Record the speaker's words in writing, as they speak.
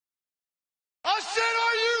I said,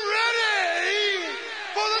 are you ready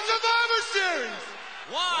for the Survivor Series?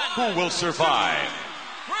 Who will survive?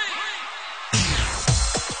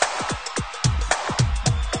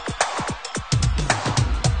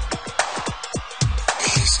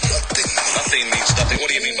 Nothing means nothing. What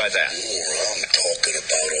do you mean by that? I'm talking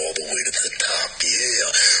about all the way to the top,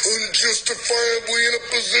 yeah. Unjustifiably in a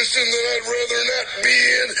position that I'd rather not be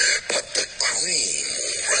in, but the cream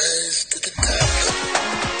will rise to the top.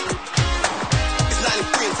 It's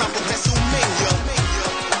 93 and time for Wrestlemania.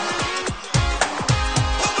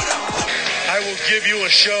 I will give you a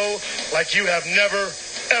show like you have never,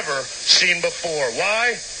 ever seen before.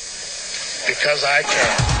 Why? Because I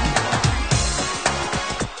can.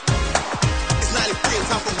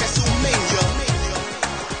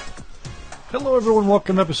 Hello, everyone.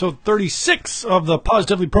 Welcome to episode 36 of the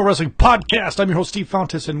Positively Pro Wrestling Podcast. I'm your host, Steve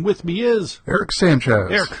Fountas, and with me is... Eric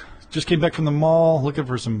Sanchez. Eric, just came back from the mall, looking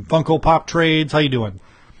for some Funko Pop trades. How you doing?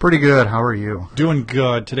 Pretty good. How are you? Doing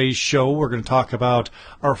good. Today's show, we're going to talk about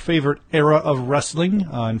our favorite era of wrestling,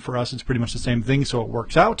 and for us, it's pretty much the same thing, so it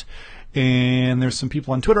works out. And there's some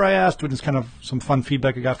people on Twitter I asked, which is kind of some fun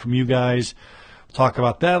feedback I got from you guys. We'll talk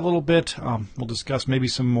about that a little bit. We'll discuss maybe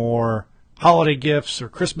some more holiday gifts or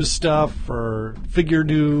Christmas stuff or figure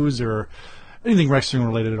news or anything wrestling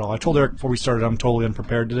related at all. I told Eric before we started I'm totally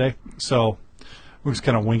unprepared today, so we're just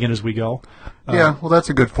kind of winging as we go. Yeah, well, that's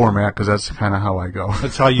a good format because that's kind of how I go.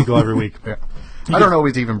 That's how you go every week. Yeah. I don't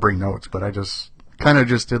always even bring notes, but I just kind of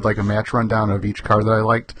just did like a match rundown of each card that I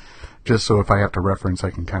liked, just so if I have to reference, I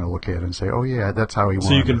can kind of look at it and say, oh, yeah, that's how he won.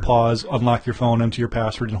 So you can pause, unlock your phone, enter your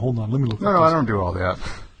password, and hold on, let me look at this. No, I don't do all that.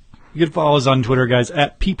 You can follow us on Twitter, guys,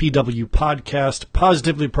 at PPW Podcast,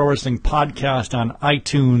 Positively Pro Wrestling Podcast on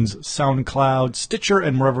iTunes, SoundCloud, Stitcher,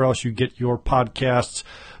 and wherever else you get your podcasts.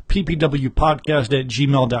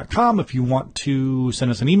 ppwpodcast@gmail.com if you want to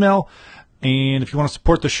send us an email. And if you want to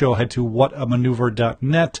support the show, head to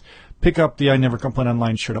whatamaneuver.net. Pick up the I Never Complain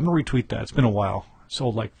Online shirt. I'm going to retweet that. It's been a while.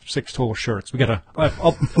 Sold like 6 total shirts. We got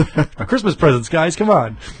Christmas presents, guys. Come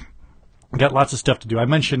on. We got lots of stuff to do. I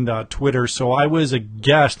mentioned Twitter, so I was a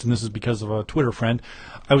guest, and this is because of a Twitter friend.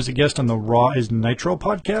 I was a guest on the Raw is Nitro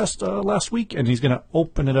podcast last week, and he's going to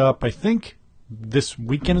open it up, I think, this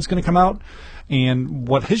weekend it's going to come out. And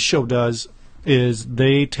what his show does is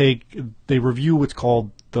they review what's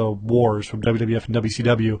called the Wars from WWF and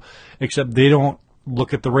WCW, except they don't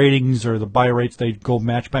look at the ratings or the buy rates. They go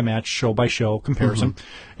match by match, show by show comparison,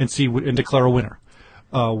 and declare a winner.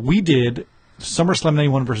 We did Summerslam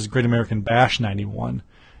 91 versus Great American Bash 91.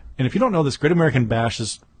 And if you don't know this, Great American Bash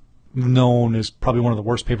is known as probably one of the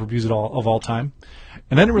worst pay-per-views of all time.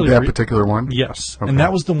 And I didn't really that particular one? Yes. Okay. And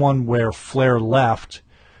that was the one where Flair left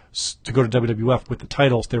to go to WWF with the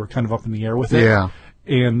titles. They were kind of up in the air with it. Yeah.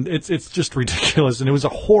 And it's just ridiculous. And it was a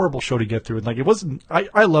horrible show to get through. And like, it wasn't,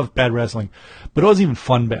 I love bad wrestling, but it wasn't even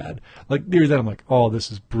fun bad. Like, near that, I'm like, oh,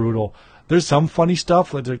 this is brutal. There's some funny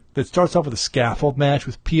stuff that starts off with a scaffold match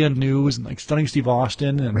with PN News and like Stunning Steve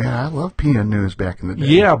Austin. And man, I love PN News back in the day.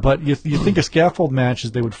 Yeah, but you think a scaffold match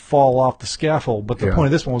is they would fall off the scaffold, but the point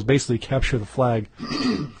of this one was basically capture the flag.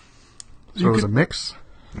 So it was a mix?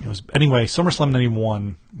 Anyway, SummerSlam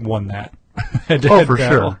 91 won that. Oh, for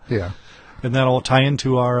sure. Yeah. And that'll tie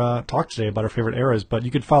into our talk today about our favorite eras. But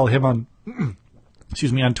you could follow him on on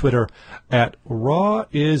Twitter at Raw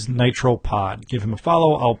is Nitro Pod. Give him a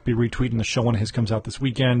follow. I'll be retweeting the show when his comes out this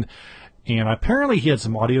weekend. And apparently he had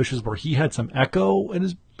some audio issues where he had some echo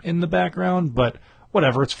in the background, but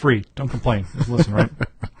whatever, it's free. Don't complain. Just listen, right?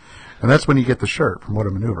 And that's when you get the shirt from What a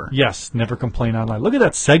Maneuver. Yes, never complain online. Look at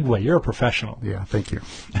that segue. You're a professional. Yeah, thank you.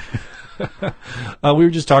 We were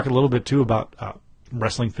just talking a little bit, too, about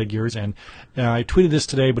wrestling figures, and I tweeted this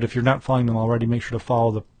today, but if you're not following them already, make sure to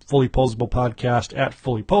follow the Fully Posable podcast at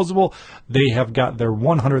Fully Posable. They have got their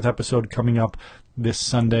 100th episode coming up this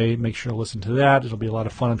Sunday. Make sure to listen to that. It'll be a lot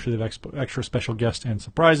of fun. I'm sure they have extra special guests and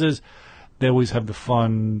surprises. They always have the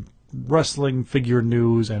fun wrestling figure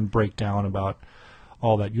news and breakdown about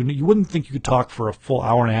all that. You wouldn't think you could talk for a full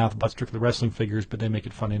hour and a half about strictly wrestling figures, but they make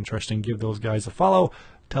it fun and interesting. Give those guys a follow.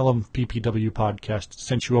 Tell them PPW Podcast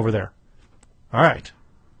sent you over there. All right.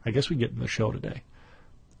 I guess we get in the show today.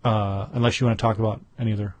 Unless you want to talk about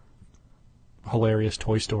any other hilarious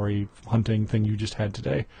Toy Story hunting thing you just had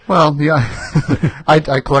today. Well, yeah. I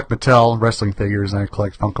collect Mattel wrestling figures, and I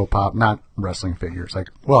collect Funko Pop, not wrestling figures. I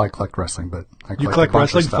collect wrestling, but I collect You collect a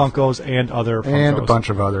bunch wrestling of stuff. Funkos and other Funkos. And a bunch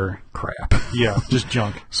of other crap. Yeah, just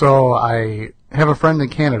junk. So I have a friend in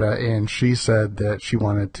Canada, and she said that she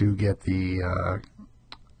wanted to get the,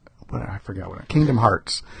 I forgot what Kingdom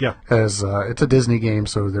Hearts. Yeah. It's a Disney game,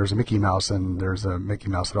 so there's a Mickey Mouse, and there's a Mickey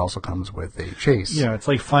Mouse that also comes with a chase. Yeah, it's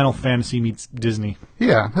like Final Fantasy meets Disney.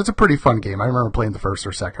 Yeah, it's a pretty fun game. I remember playing the first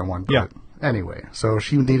or second one. But yeah. Anyway, so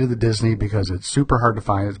she needed the Disney because it's super hard to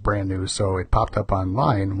find. It's brand new, so it popped up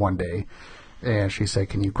online one day. And she said,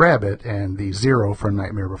 can you grab it? And the Zero from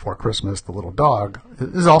Nightmare Before Christmas, the little dog,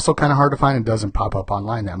 is also kind of hard to find and doesn't pop up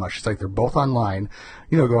online that much. She's like, they're both online.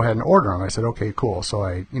 Go ahead and order them. I said, okay, cool. So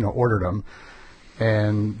I, ordered them.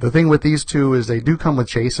 And the thing with these two is they do come with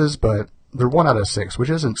chases, but they're 1 out of 6,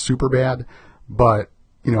 which isn't super bad. But,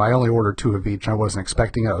 I only ordered 2 of each. I wasn't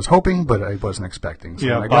expecting it. I was hoping, but I wasn't expecting.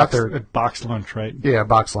 So I got there. Box lunch, right? Yeah,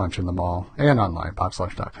 box lunch in the mall and online,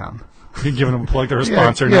 boxlunch.com. You're giving them a plug. They're a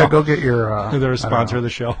sponsor now. Yeah, go get your... they're a sponsor of the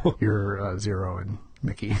show. Your Zero and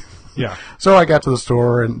Mickey. Yeah. So I got to the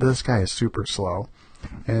store, and this guy is super slow.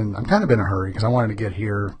 And I'm kind of in a hurry because I wanted to get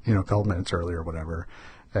here, a couple minutes early or whatever.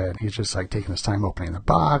 And he's just, taking his time opening the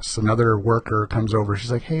box. Another worker comes over.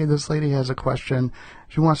 She's like, hey, this lady has a question.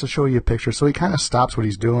 She wants to show you a picture. So he kind of stops what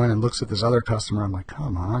he's doing and looks at this other customer. I'm like,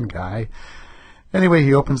 come on, guy. Anyway,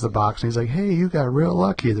 he opens the box, and he's like, hey, you got real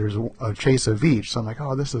lucky. There's a chase of each. So I'm like,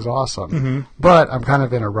 oh, this is awesome. Mm-hmm. But I'm kind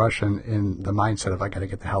of in a rush and in the mindset of I got to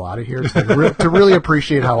get the hell out of here to really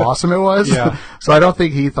appreciate how awesome it was. Yeah. So I don't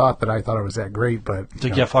think he thought that I thought it was that great. But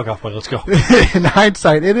yeah, fuck off, buddy. Let's go. In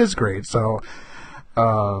hindsight, it is great. So,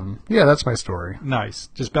 yeah, that's my story. Nice.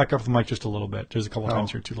 Just back up the mic just a little bit. There's a couple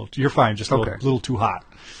times you're fine. Just a little too hot.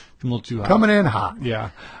 A little too hot. Coming in hot. Yeah.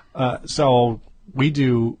 So we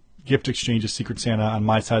do gift exchange of Secret Santa on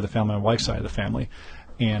my side of the family, my wife's side of the family.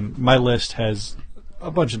 And my list has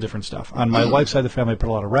a bunch of different stuff. On my wife's side of the family, I put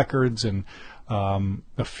a lot of records and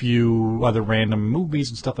a few other random movies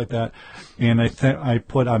and stuff like that. And I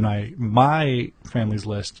put on my family's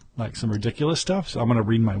list some ridiculous stuff. So I'm going to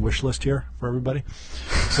read my wish list here for everybody.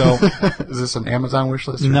 So is this an Amazon wish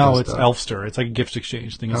list? No, it's Elfster. It's like a gift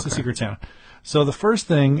exchange thing. It's the Secret Santa. So the first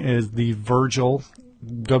thing is the Virgil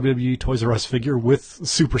WWE Toys R Us figure with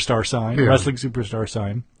superstar sign, wrestling superstar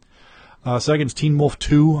sign. Second is Teen Wolf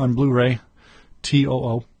 2 on Blu-ray,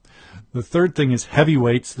 TOO. The third thing is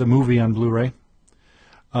Heavyweights, the movie on Blu-ray.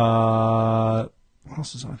 What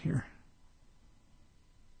else is on here?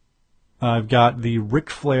 I've got the Ric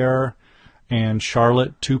Flair and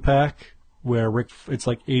Charlotte 2-pack, where it's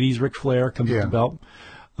like 80s Ric Flair comes with the belt.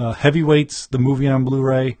 Heavyweights, the movie on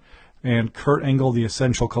Blu-ray. And Kurt Angle, The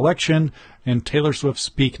Essential Collection, and Taylor Swift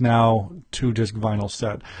Speak Now 2-disc vinyl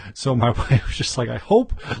set. So my wife was just like, I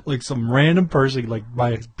hope some random person,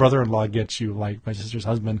 my brother-in-law gets you, my sister's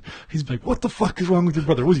husband. He's like, what the fuck is wrong with your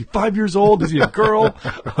brother? Was he 5 years old? Is he a girl? A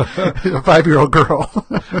 5-year-old girl.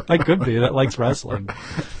 I could be. That likes wrestling.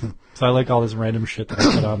 So I like all this random shit that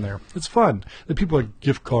I put on there. It's fun. The people are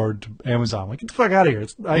gift card to Amazon. Get the fuck out of here.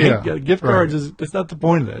 I hate gift cards. It's not the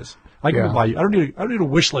point of this. I can buy you. I don't need a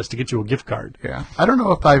wish list to get you a gift card. Yeah. I don't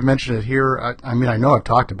know if I've mentioned it here. I mean, I know I've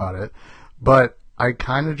talked about it, but I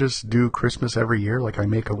kind of just do Christmas every year. I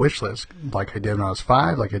make a wish list, like I did when I was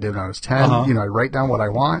 5, like I did when I was 10. I write down what I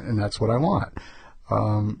want, and that's what I want.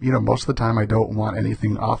 Most of the time I don't want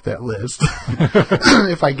anything off that list.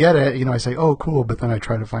 If I get it, I say, oh, cool, but then I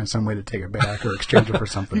try to find some way to take it back or exchange it for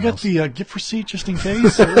something else. You got the gift receipt just in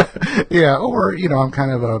case? Yeah, or, I'm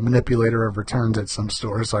kind of a manipulator of returns at some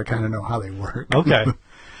stores, so I kind of know how they work. Okay.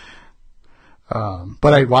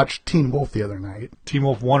 But I watched Teen Wolf the other night. Teen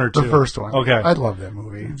Wolf 1 or 2? The first one. Okay. I love that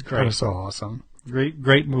movie. It's great. It was so awesome.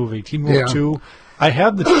 Great movie. Teen Wolf 2. I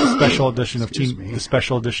have the special edition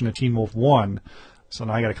of Teen Wolf 1. So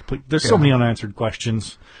now I got to complete. There's so many unanswered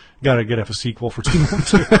questions. Got to get a sequel for Teen Wolf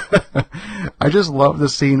 2. I just love the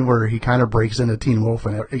scene where he kind of breaks into Teen Wolf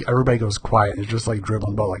and everybody goes quiet. It's just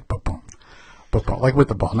dribbling ball, boom, boom, with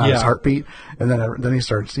the ball, not his heartbeat. And then he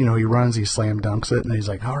starts, he runs, he slam dunks it, and he's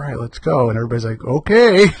like, all right, let's go. And everybody's like,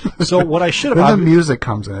 okay. So what I should have. Then the music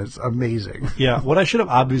comes in. It's amazing. Yeah, what I should have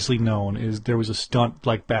obviously known is there was a stunt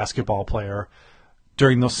basketball player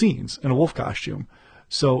during those scenes in a wolf costume.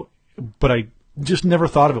 So, but I just never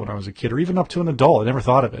thought of it when I was a kid, or even up to an adult. I never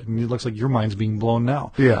thought of it. And it looks like your mind's being blown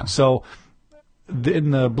now. Yeah. So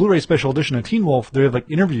in the Blu-ray special edition of Teen Wolf, they have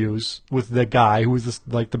interviews with the guy who was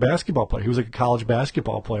the basketball player. He was a college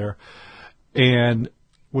basketball player. And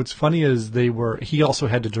what's funny is he also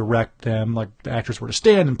had to direct them, the actors were to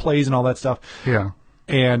stand in plays and all that stuff. Yeah.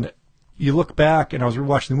 And you look back, and I was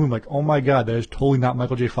rewatching the movie, oh my God, that is totally not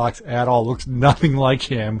Michael J. Fox at all. It looks nothing like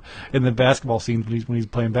him in the basketball scenes when he's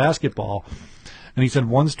playing basketball. And he said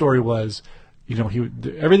one story was,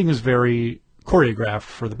 everything was very choreographed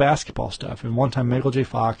for the basketball stuff. And one time Michael J.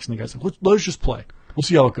 Fox and the guys said, let's just play. We'll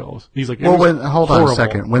see how it goes. He's like, hold on a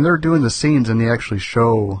second. When they're doing the scenes and they actually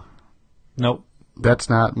show Nope. That's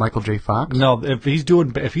not Michael J. Fox? No, if he's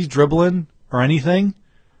dribbling or anything,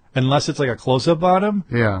 unless it's like a close-up on him,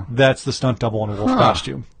 Yeah. that's the stunt double in a wolf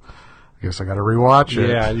costume. I guess I got to rewatch it.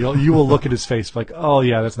 Yeah, you will look at his face like, oh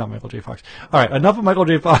yeah, that's not Michael J. Fox. All right, enough of Michael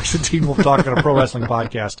J. Fox and Teen Wolf Talk on a pro wrestling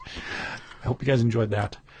podcast. I hope you guys enjoyed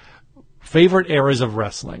that. Favorite eras of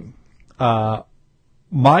wrestling.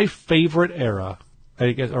 My favorite era,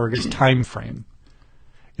 I guess time frame,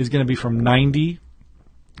 is going to be from 90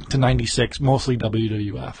 to 96, mostly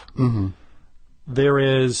WWF. Mm-hmm. There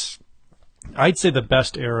is, I'd say the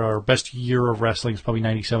best era or best year of wrestling is probably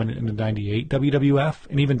 97 into 98 WWF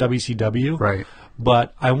and even WCW. Right.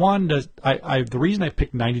 But I wanted to, the reason I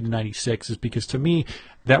picked 90 to 96 is because to me,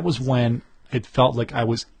 that was when it felt like I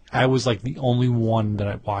was like the only one that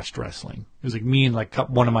I watched wrestling. It was like me and like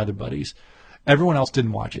one of my other buddies. Everyone else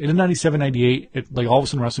didn't watch it. And in 97, 98, it, like all of a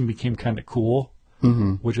sudden wrestling became kind of cool,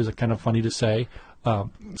 which is kind of funny to say. So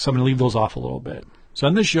I'm going to leave those off a little bit. So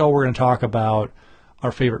on this show, we're going to talk about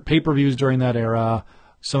our favorite pay-per-views during that era,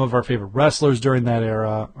 some of our favorite wrestlers during that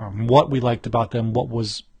era, what we liked about them, what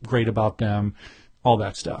was great about them, all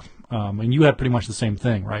that stuff. And you had pretty much the same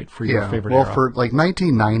thing, right, for your favorite era? Well, for like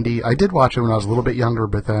 1990, I did watch it when I was a little bit younger,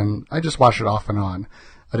 but then I just watched it off and on.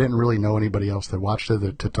 I didn't really know anybody else that watched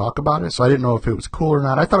it to talk about it, so I didn't know if it was cool or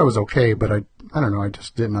not. I thought it was okay, but I don't know, I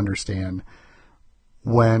just didn't understand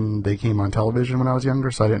when they came on television when I was younger,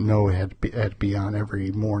 so I didn't know it had to be on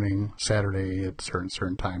every morning, Saturday at a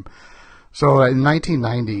certain time. So in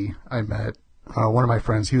 1990, I met one of my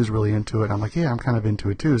friends. He was really into it. I'm like, yeah, I'm kind of into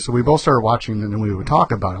it too. So we both started watching, and then we would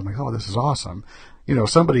talk about it. I'm like, oh, this is awesome. You know,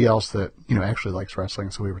 somebody else that, you know, actually likes wrestling,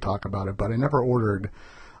 so we would talk about it. But I never ordered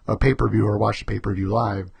a pay-per-view or watched a pay-per-view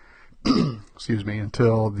live, excuse me,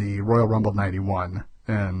 until the Royal Rumble 91.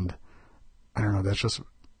 And I don't know, that's just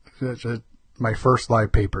my first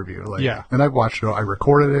live pay-per-view. Like, yeah. And I've watched it. I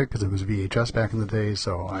recorded it because it was VHS back in the day,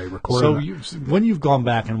 so I recorded it. So when you've gone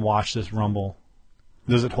back and watched this Rumble,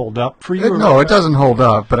 does it hold up for you? No, it doesn't hold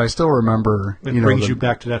up, but I still remember. It brings you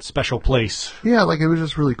back to that special place. Yeah, like it was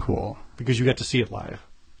just really cool. Because you got to see it live.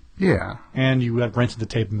 Yeah. And you had rented the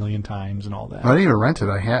tape a million times and all that. I didn't even rent it.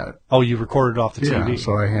 I had. Oh, you recorded it off the TV. Yeah,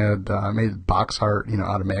 so I had made box art,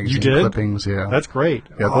 out of magazine clippings. Yeah, that's great.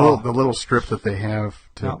 Yeah, the little strip that they have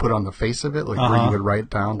to put on the face of it, like where you would write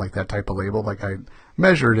down like that type of label. Like I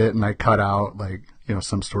measured it and I cut out like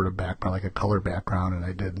some sort of background, like a color background, and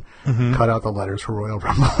I did cut out the letters for Royal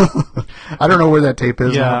Rumble. I don't know where that tape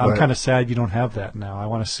is. Yeah, I'm kind of sad you don't have that now. I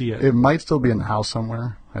want to see it. It might still be in the house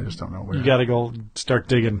somewhere. I just don't know where. You got to go start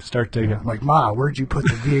digging. Yeah, I'm like, Ma, where'd you put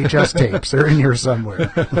the VHS tapes? They're in here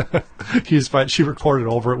somewhere. He's fine. She recorded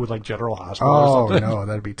over it with like General Hospital or something. No,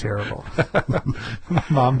 that'd be terrible. My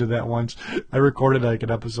mom did that once. I recorded like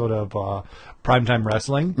an episode of Primetime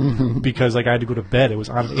Wrestling because like I had to go to bed. It was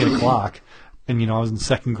on at 8 o'clock. And, I was in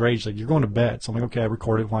second grade. She's like, you're going to bed. So I'm like, okay, I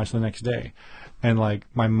recorded and watched the next day. And, like,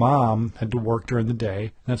 my mom had to work during the day.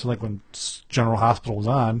 And that's like when General Hospital was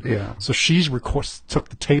on. Yeah. So she took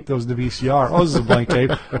the tape that was the VCR. Oh, this is a blank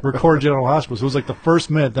tape. Recorded General Hospital. So it was like the first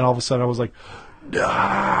minute. Then all of a sudden I was like,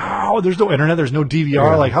 oh, there's no internet. There's no DVR.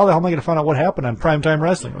 Yeah. Like, how the hell am I going to find out what happened on Primetime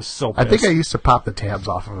Wrestling? I was so pissed. I think I used to pop the tabs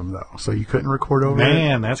off of them, though. So you couldn't record over it.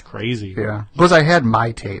 Man, that's crazy. Yeah. Because I had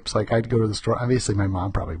my tapes. Like, I'd go to the store. Obviously, my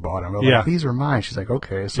mom probably bought them. Like, these are mine. She's like,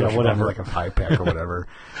 okay. So she bought me like a 5-pack or whatever.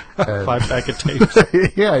 5-pack of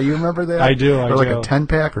tapes. Yeah, you remember that? I do. Or like a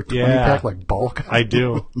 10-pack or 20-pack, like bulk. I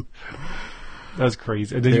do. That's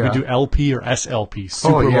crazy. And then you could do LP or SLP,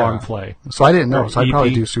 super long play. So I didn't know. So I'd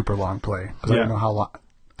probably do super long play. Because I didn't know how long.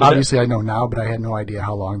 Obviously, I know now, but I had no idea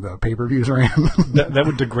how long the pay-per-views ran. that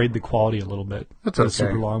would degrade the quality a little bit. That's okay.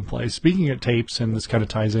 Super long play. Speaking of tapes, and this kind of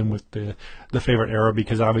ties in with the favorite era,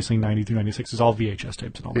 because obviously 90 through 96 is all VHS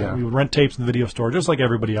tapes and all that. We would rent tapes in the video store, just like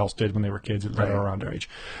everybody else did when they were kids that were around our age.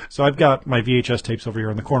 So I've got my VHS tapes over here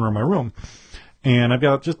in the corner of my room, and I've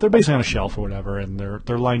got they're basically on a shelf or whatever, and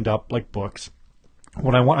they're lined up like books.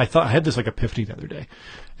 What I thought I had this like epiphany the other day,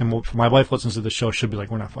 and my wife listens to the show. She'll be like,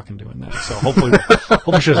 "We're not fucking doing that." So hopefully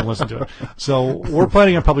she doesn't listen to it. So we're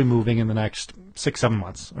planning on probably moving in the next 6-7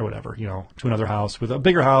 months or whatever, to another house with a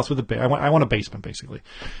bigger house with I want a basement basically,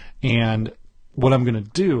 and what I'm going to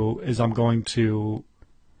do is I'm going to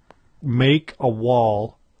make a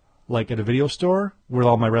wall like at a video store with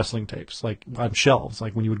all my wrestling tapes, like on shelves,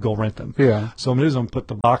 like when you would go rent them. Yeah. So I'm going to put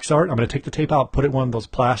the box art. I'm going to take the tape out, put it in one of those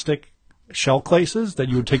plastic shell cases that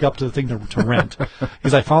you would take up to the thing to rent.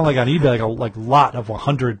 Because I found like on eBay like a lot of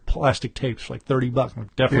 100 plastic tapes for like $30. I'm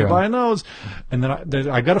definitely buying those. And then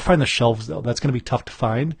I got to find the shelves though. That's going to be tough to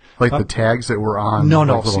find. Like the tags that were on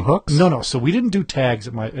little hooks? No. So we didn't do tags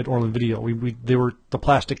at Orland Video. They were the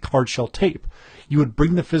plastic hard shell tape. You would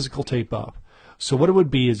bring the physical tape up. So what it would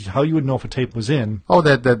be is how you would know if a tape was in. Oh,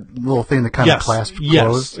 that little thing that kind of clasps closed?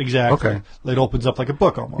 Yes, exactly. Okay. It opens up like a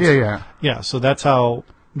book almost. Yeah. Yeah, so that's how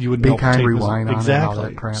you would know if a tape rewind was in. on Exactly. it, all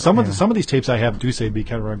that crap. Some of these tapes I have do say Be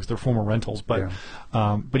Kind Rewind because they're former rentals. But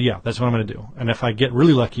yeah, that's what I'm going to do. And if I get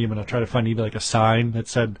really lucky, I'm going to try to find either like a sign that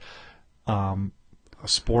said a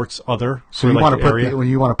sports other. So you want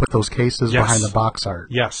to put those cases behind the box art.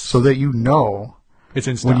 Yes. So that you know. It's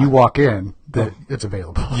in stock. When you walk in, that it's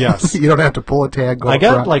available. Yes. You don't have to pull a tag. I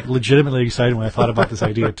got like legitimately excited when I thought about this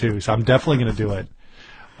idea too, so I'm definitely going to do it.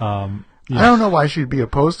 I don't know why she'd be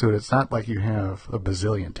opposed to it. It's not like you have a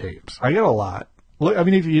bazillion tapes. I got a lot. Look, I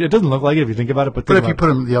mean, it doesn't look like it if you think about it, but if you put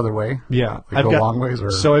them the other way, I've got long ways.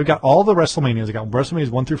 So I've got all the WrestleManias. I got WrestleManias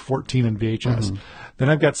 1 through 14 in VHS. Mm-hmm. Then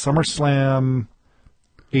I've got SummerSlam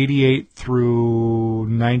 88 through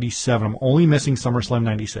 97. I'm only missing SummerSlam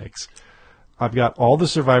 96. I've got all the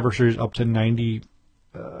Survivor Series up to 93,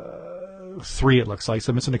 it looks like.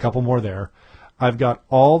 So I'm missing a couple more there. I've got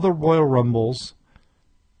all the Royal Rumbles.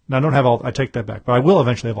 Now, I don't have all. I take that back. But I will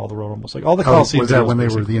eventually have all the Royal Rumbles. Like all the Coliseum videos. Was that when they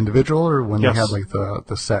were the individual or when they had like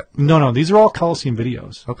the set? No. These are all Coliseum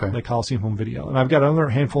videos. Okay. Like Coliseum home video. And I've got another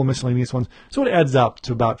handful of miscellaneous ones. So it adds up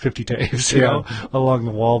to about 50 tapes, you know, along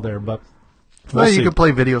the wall there. But well, you could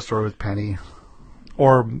play Video Store with Penny.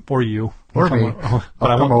 Or you. Or me. But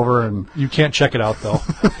I'll come over and... You can't check it out, though.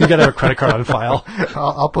 You got to have a credit card on file.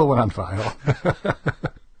 I'll put one on file.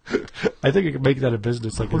 I think you could make that a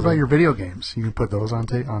business. Like, what about your video games? You can put those on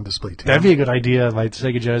display, too. That'd be a good idea, like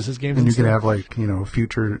Sega Genesis games. And you can have, like,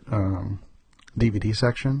 future DVD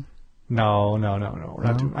section. No. We're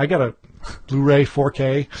not doing... I got a Blu-ray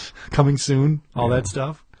 4K coming soon, all that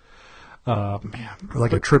stuff. Man,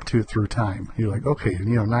 like a trip through time. You're like, okay,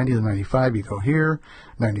 90 to 95, you go here.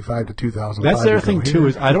 95 to 2005. That's the other thing too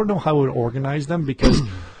is I don't know how I would organize them because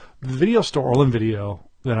the video store, Orland Video,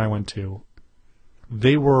 that I went to,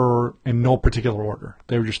 they were in no particular order.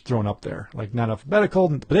 They were just thrown up there, like not alphabetical,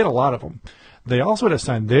 but they had a lot of them. They also had a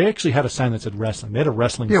sign. They actually had a sign that said wrestling. They had a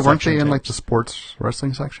wrestling section. Yeah, weren't they in like the sports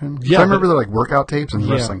wrestling section? Yeah. I remember they're like workout tapes and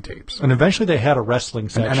wrestling tapes. And eventually they had a wrestling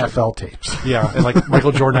section. And NFL tapes. Yeah, and like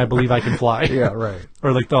Michael Jordan, I Believe I Can Fly. Yeah, right.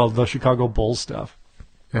 Or like the Chicago Bulls stuff.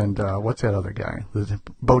 And what's that other guy?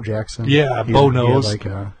 Bo Jackson. Yeah, Bo Knows. Like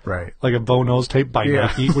a Bo Knows tape by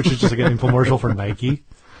Nike, which is just like an infomercial for Nike.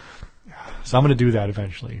 So I'm going to do that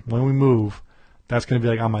eventually. When we move, that's going to be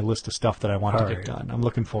like on my list of stuff that I want to get done. I'm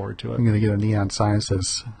looking forward to it. I'm going to get a neon sign that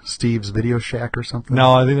says Steve's Video Shack or something.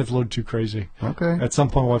 No, I think that's a little too crazy. Okay. At some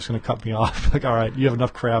point, my wife's going to cut me off. Like, all right, you have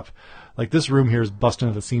enough crap. Like, this room here is busting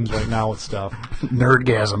at the seams right now with stuff.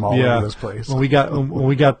 Nerdgasm all over this place. When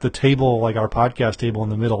we got the table, like our podcast table in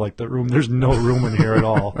the middle, like the room, there's no room in here at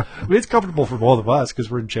all. I mean, it's comfortable for both of us because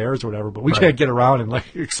we're in chairs or whatever, but we can't get around and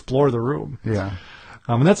like explore the room. Yeah.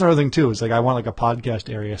 And that's another thing too. Is like I want like a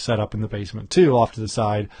podcast area set up in the basement too, off to the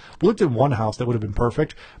side. We looked at one house that would have been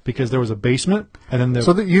perfect because there was a basement, and then there.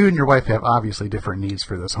 So that you and your wife have obviously different needs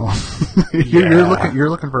for this home. You're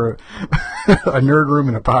looking for a nerd room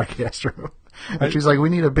and a podcast room. And she's like, we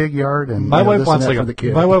need a big yard, and my wife wants for the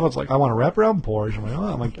kid. My wife wants I want a wraparound porch.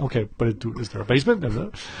 I'm like, okay, but is there a basement?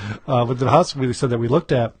 But the house we said that we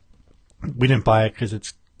looked at, we didn't buy it because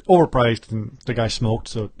it's overpriced and the guy smoked,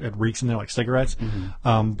 so it reeks in there like cigarettes.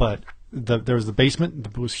 Mm-hmm. But there was the basement,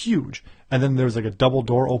 it was huge, and then there was like a double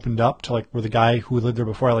door opened up to like where the guy who lived there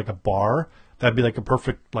before had like a bar. That'd be like a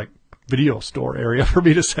perfect like video store area for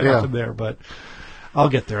me to set up in there. But I'll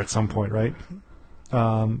get there at some point, right?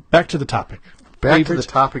 Back to the topic. Back to the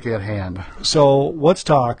topic at hand. So let's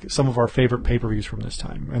talk some of our favorite pay-per-views from this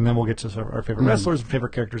time, and then we'll get to our favorite wrestlers and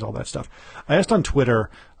favorite characters, all that stuff. I asked on Twitter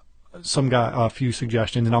a few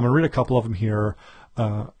suggestions, and I'm going to read a couple of them here.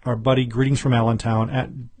 Our buddy, Greetings from Allentown, at,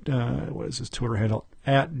 what is his Twitter handle?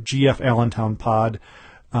 At GF Allentown Pod.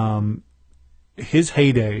 His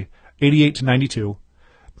heyday, 88 to 92.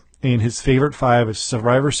 And his favorite 5 is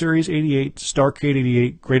Survivor Series 88, Starrcade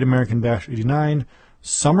 88, Great American Bash 89,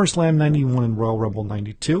 SummerSlam 91, and Royal Rumble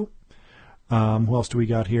 92. Who else do we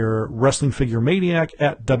got here? Wrestling Figure Maniac,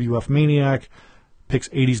 at WF Maniac. Picks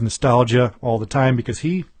 80s nostalgia all the time because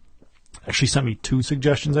he actually sent me 2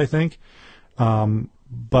 suggestions, I think.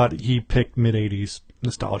 But he picked mid-80s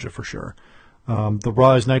nostalgia for sure. The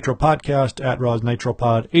Raw is Nitro podcast, at Raw is Nitro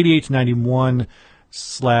Pod, 88 to 91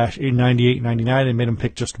 / 98, 99. I made him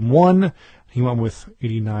pick just one. He went with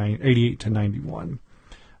 88 to 91.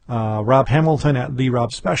 Rob Hamilton at The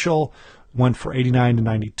Rob Special went for 89 to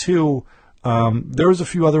 92. There was a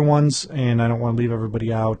few other ones, and I don't want to leave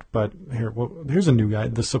everybody out, but here's a new guy,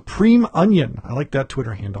 the Supreme Onion. I like that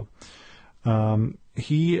Twitter handle.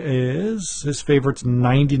 His favorite's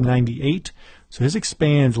 90 to 98, so his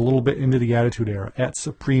expands a little bit into the Attitude Era at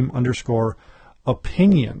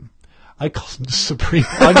Supreme_Opinion. I call him the Supreme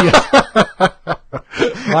Onion.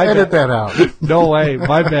 Edit that out. No way,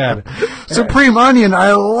 my bad. Supreme Onion,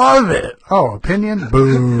 I love it. Oh, Opinion?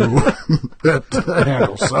 Boo. that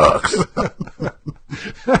handle sucks.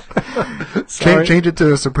 Change it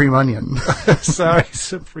to Supreme Onion. Sorry,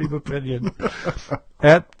 Supreme Opinion.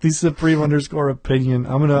 At the Supreme_Opinion.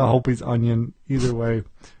 I'm going to hope he's Onion. Either way,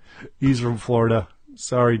 he's from Florida.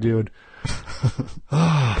 Sorry, dude.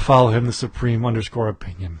 Follow him, the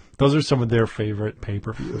Supreme_Opinion. Those are some of their favorite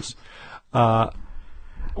pay-per-views.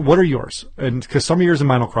 What are yours? And because some of yours and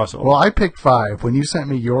mine will cross over. Well, I picked 5. When you sent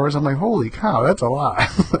me yours, I'm like, holy cow, that's a lot.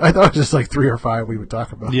 I thought it was just like 3 or 5 we would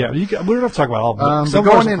talk about. Yeah, we don't have to talk about all of them. Some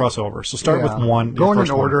of ours will cross over. So start with one. Going in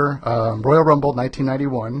order, Royal Rumble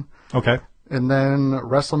 1991. Okay. And then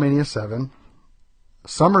WrestleMania 7,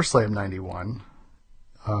 SummerSlam 91,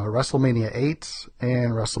 WrestleMania 8,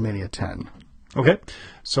 and WrestleMania 10. Okay,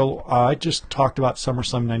 so I just talked about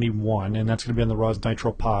SummerSlam 91, and that's going to be on the Raw's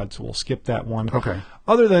Nitro Pod, so we'll skip that one. Okay.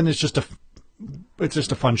 Other than it's just a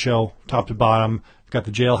fun show, top to bottom. You've got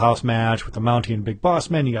the jailhouse match with the Mountie and Big Boss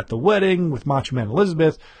Man. You got the wedding with Macho Man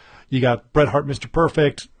Elizabeth. You got Bret Hart, Mr.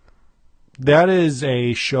 Perfect. That is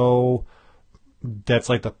a show that's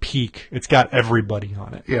like the peak. It's got everybody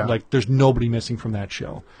on it. Yeah. Like, there's nobody missing from that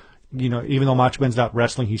show. You know, even though Macho Man's not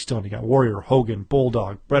wrestling, he's still in. You got Warrior, Hogan,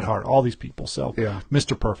 Bulldog, Bret Hart, all these people. So, yeah.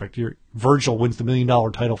 Mr. Perfect. Virgil wins the $1 million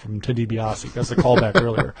title from Ted DiBiase. That's a callback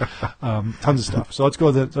earlier. Tons of stuff. So let's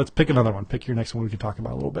pick another one. Pick your next one we can talk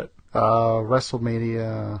about a little bit.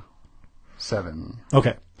 WrestleMania 7.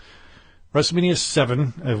 Okay. WrestleMania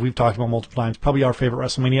 7, as we've talked about multiple times, probably our favorite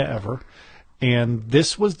WrestleMania ever. And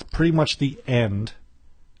this was pretty much the end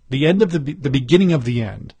of the beginning of the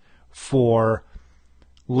end for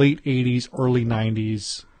late 80s, early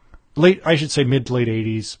 90s, mid to late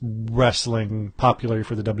 80s wrestling popularity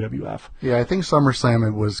for the WWF. Yeah, I think SummerSlam,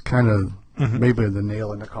 it was kind of maybe the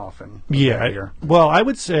nail in the coffin. Yeah. Well, I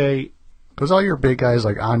would say, because all your big guys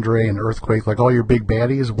like Andre and Earthquake, like all your big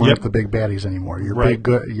baddies weren't the big baddies anymore. Your big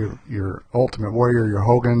good, your Ultimate Warrior, your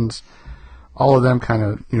Hogans, all of them kind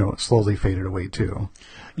of, slowly faded away too.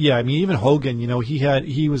 Yeah, I mean, even Hogan,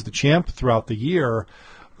 he was the champ throughout the year,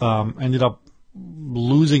 ended up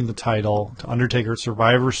losing the title to Undertaker at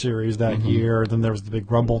Survivor Series that year. Then there was the big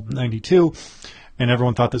Rumble in 92, and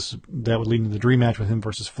everyone thought that would lead to the dream match with him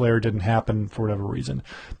versus Flair. Didn't happen for whatever reason.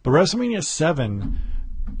 But WrestleMania 7,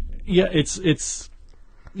 yeah, it's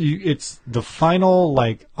the final,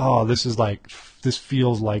 like, oh, this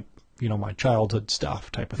feels like, my childhood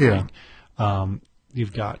stuff type of thing.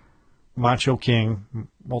 You've got Macho King,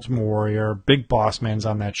 Ultimate Warrior, Big Boss Man's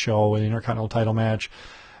on that show, an Intercontinental title match.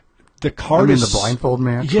 The card the blindfold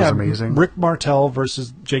match was amazing. Rick Martel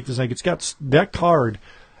versus Jake the Snake. It's got that card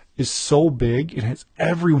is so big. It has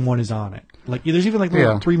everyone is on it. Like, there's even like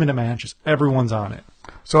little 3-minute matches. Everyone's on it.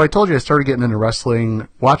 So I told you I started getting into wrestling,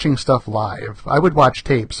 watching stuff live. I would watch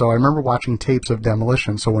tapes. So I remember watching tapes of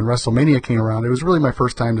Demolition. So when WrestleMania came around, it was really my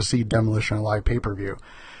first time to see Demolition on live pay-per-view,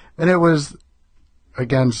 and it was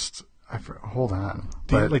against. Hold on.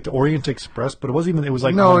 Like the Orient Express, but it wasn't even. It was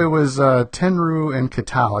like no, it was Tenryu and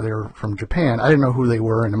Katao. They were from Japan. I didn't know who they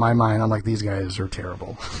were, and in my mind, I'm like, these guys are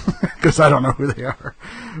terrible because I don't know who they are.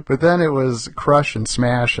 But then it was Crush and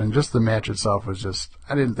Smash, and just the match itself was just.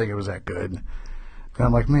 I didn't think it was that good. And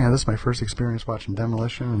I'm like, man, this is my first experience watching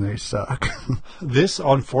Demolition, and they suck. This,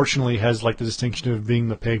 unfortunately, has like the distinction of being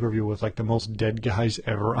the pay-per-view with like the most dead guys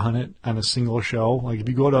ever on it on a single show. Like, if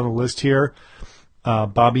you go down the list here.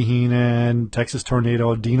 Bobby Heenan, Texas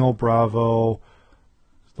Tornado, Dino Bravo.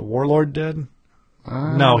 Is the Warlord dead?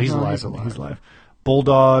 No, he's alive. He's alive.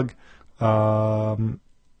 Bulldog.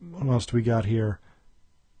 What else do we got here?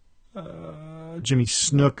 Jimmy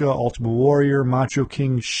Snuka, Ultimate Warrior, Macho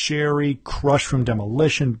King, Sherry, Crush from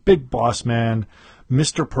Demolition, Big Boss Man,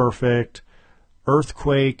 Mr. Perfect,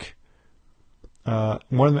 Earthquake,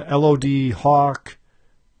 more than LOD, Hawk,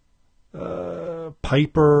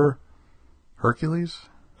 Piper. Hercules?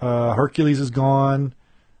 Hercules is gone.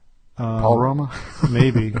 Paul Roma?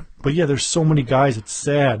 Maybe. But yeah, there's so many guys, it's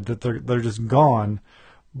sad that they're just gone.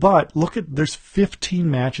 But there's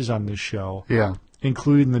 15 matches on this show. Yeah.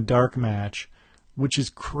 Including the dark match, which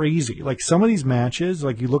is crazy. Like, some of these matches,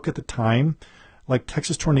 like, you look at the time, like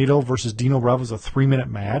Texas Tornado versus Dino Bravo is a 3-minute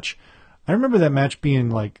match. I remember that match being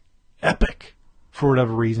like epic for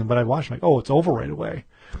whatever reason, but I watched like, oh, it's over right away.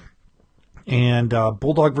 And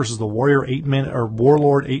Bulldog versus the Warrior, 8 minute or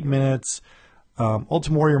Warlord, 8 minutes.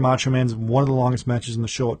 Ultimate Warrior Macho Man's one of the longest matches in the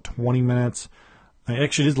show at 20 minutes.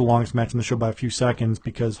 Actually, it is the longest match in the show by a few seconds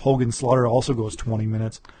because Hogan Slaughter also goes 20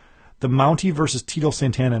 minutes. The Mountie versus Tito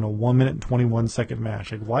Santana in a 1 minute and 21 second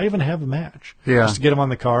match. Like, why even have a match? Yeah. Just to get him on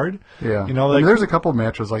the card? Yeah. You know, I like, mean, there's a couple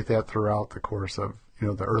matches like that throughout the course of,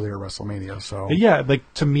 the earlier WrestleMania. So yeah, like,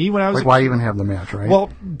 to me when I was like, why even have the match, right? Well,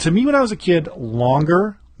 to me when I was a kid,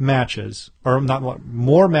 longer matches, or not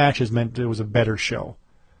more matches meant it was a better show.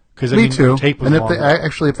 Because Me too. tape was and if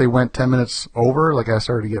longer. if they went 10 minutes over, like I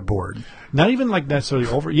started to get bored. Not even like necessarily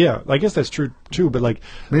over. Yeah, I guess that's true too. But like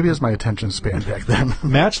maybe it was my attention span back then.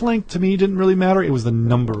 Match length to me didn't really matter. It was the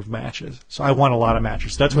number of matches. So I want a lot of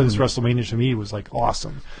matches. That's why this WrestleMania to me was like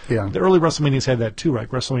awesome. Yeah. The early WrestleManias had that too. Like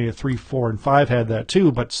WrestleMania 3, 4, and 5 had that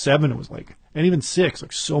too. But 7 it was like, and even 6,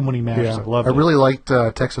 like so many matches. Yeah. I loved it. I really liked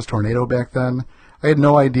Texas Tornado back then. I had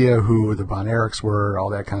no idea who the Von Erichs were, all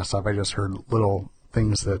that kind of stuff. I just heard little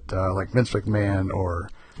things that like Vince McMahon or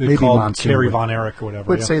They maybe called Monsoon Kerry Von Erich or whatever.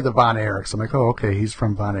 would yeah. say the Von Erichs. I'm like, oh, okay, he's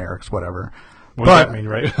from Von Erichs, whatever. What does that mean,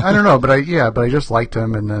 right? I don't know, but I just liked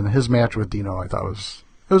him, and then his match with Dino, I thought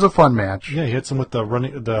it was a fun match. Yeah, he hits him with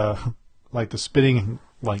the spitting,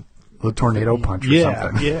 like The tornado punch or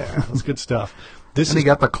something. Yeah, that's good stuff. And he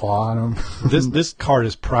got the claw on him. this card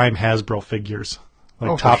is prime Hasbro figures, like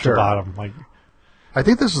Oh, for top sure. to bottom. Like, I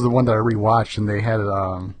think this is the one that I rewatched, and they had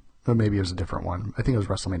it. Or maybe it was a different one. I think it was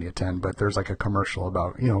WrestleMania 10, but there's like a commercial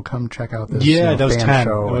about, come check out this that was fan 10.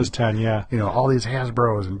 show. It was 10, yeah. All these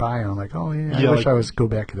Hasbros and buy them. I'm like, oh, yeah, I Yeah, wish like- I was go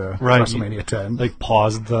back to the Right. WrestleMania 10. Like,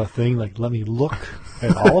 pause the thing, like, let me look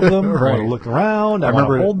at all of them. I want Right. to look around. I want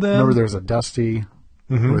remember, to hold them. remember there was a Dusty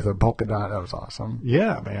with a polka dot. That was awesome.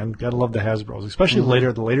 Yeah, man. Gotta love the Hasbros, especially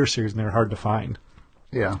the later series, and they're hard to find.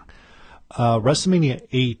 Yeah. WrestleMania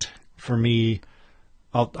 8, for me,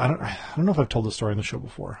 I don't know if I've told the story on the show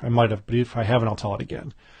before. I might have, but if I haven't, I'll tell it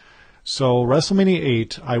again. So WrestleMania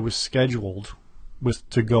 8, I was scheduled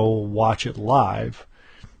to go watch it live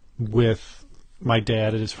with my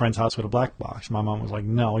dad at his friend's house with a black box. My mom was like,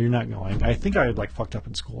 "No, you're not going." I think I had like fucked up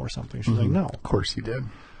in school or something. She's like, "No." Of course you did.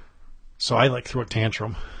 So I like threw a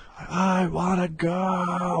tantrum. I want to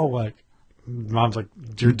go. Like, mom's like,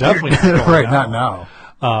 "You're definitely not going right, now." not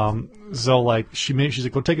now. So like she's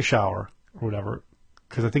like, "Go take a shower or whatever."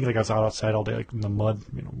 Because I think like I was outside all day, like in the mud,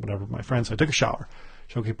 whatever, with my friends. So I took a shower.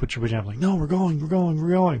 She said, "Okay, put your pajamas." I'm like, "No, we're going.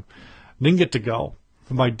 Didn't get to go.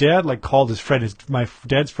 But my dad like called his friend. My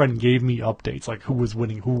dad's friend gave me updates, like who was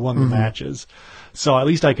winning, who won the matches. So at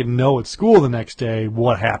least I could know at school the next day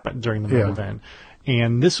what happened during the main event.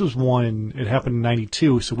 And this was one, it happened in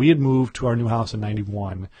 92. So we had moved to our new house in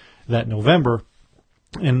 91 that November.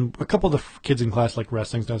 And a couple of the kids in class like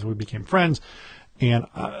wrestling, so we became friends. And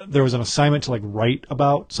there was an assignment to like write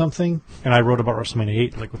about something, and I wrote about WrestleMania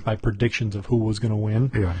 8, like with my predictions of who was going to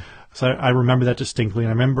win. Yeah. So I remember that distinctly, and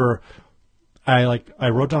I remember I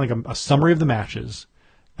wrote down like a summary of the matches,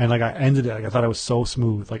 and like I ended it like I thought it was so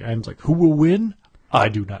smooth. Like I was like, who will win? I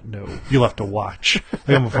do not know. You'll have to watch. Like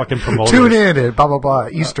I'm a fucking promoter. Tune in at blah, blah, blah,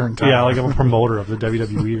 Eastern time. Yeah, like I'm a promoter of the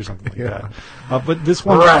WWE or something like that. But this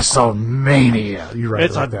one, WrestleMania. You write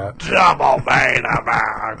it's it like a that. double main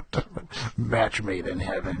event. Match made in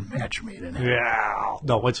heaven. Match made in heaven. Yeah.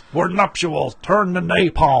 No, it's we're nuptials. Turn to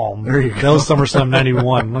napalm. There you That go. was SummerSlam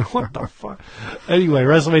 91. Like, what the fuck? Anyway,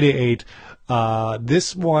 WrestleMania 8.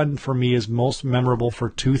 This one, for me, is most memorable for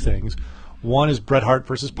two things. One is Bret Hart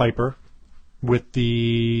versus Piper with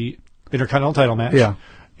the Intercontinental title match. Yeah.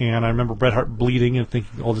 And I remember Bret Hart bleeding and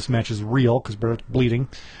thinking, oh, this match is real because Bret Hart's bleeding.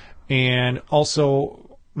 And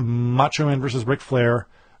also Macho Man versus Ric Flair.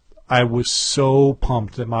 I was so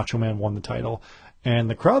pumped that Macho Man won the title.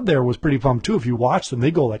 And the crowd there was pretty pumped too. If you watch them,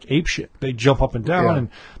 they go like apeshit. They jump up and down, Yeah. and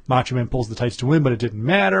Macho Man pulls the tights to win, but it didn't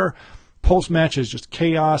matter. Post-match is just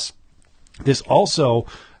chaos. This also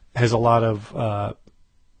has a lot of,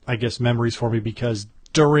 I guess, memories for me because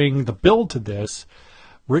during the build to this,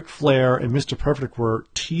 Ric Flair and Mr. Perfect were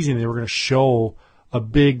teasing they were going to show a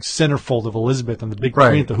big centerfold of Elizabeth on the big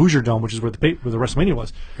screen at the Hoosier Dome, which is where the WrestleMania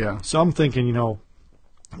was. Yeah. So I'm thinking,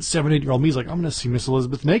 7, 8-year-old me's like, I'm going to see Miss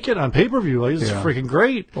Elizabeth naked on pay-per-view. Like, this is freaking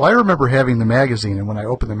great. Well, I remember having the magazine, and when I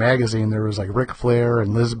opened the magazine, there was like Ric Flair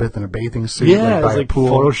and Elizabeth in a bathing suit. Yeah, it by was a like pool.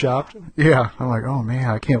 photoshopped. Yeah, I'm like, oh man,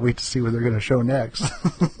 I can't wait to see what they're going to show next.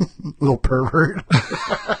 Little pervert.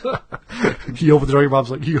 You open the door, your mom's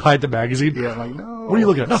like, you hide the magazine. Yeah, I'm like, no. What are you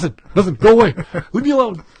looking at? Nothing. Go away. Leave me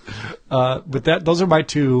alone. But those are my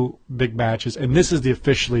two big matches, and this is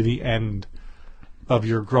officially the end of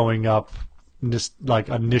your growing up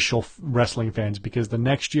initial wrestling fans, because the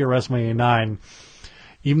next year, WrestleMania 9,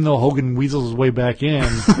 even though Hogan weasels his way back in,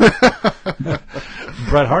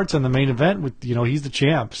 Bret Hart's in the main event with, he's the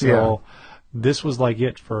champ. So this was like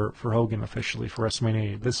it for Hogan officially for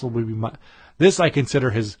WrestleMania 8. This will be this I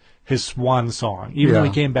consider his swan song. Even though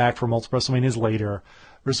he came back for multiple WrestleManias later,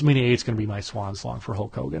 WrestleMania 8 is going to be my swan song for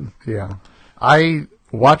Hulk Hogan. Yeah.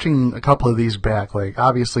 Watching a couple of these back, like,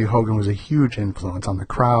 obviously Hogan was a huge influence on the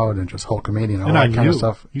crowd and just Hulkamania and all that kind of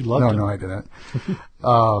stuff. You loved him. No, I didn't.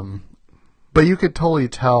 But you could totally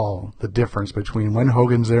tell the difference between when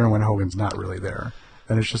Hogan's there and when Hogan's not really there.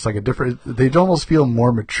 And it's just like a different... They'd almost feel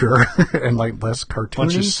more mature and like less cartoony.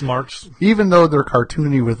 Bunch of smarts. Even though they're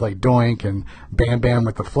cartoony with like Doink and Bam Bam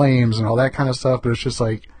with the flames and all that kind of stuff, but it's just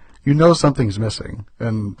like, something's missing.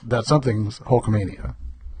 And that something's Hulkamania.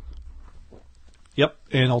 Yep,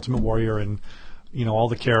 and Ultimate Warrior and, all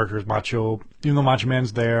the characters, Macho, even though Macho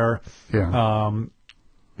Man's there. Yeah.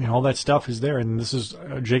 All that stuff is there. And this is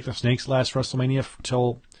Jake the Snake's last WrestleMania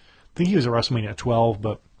till, I think he was at WrestleMania 12,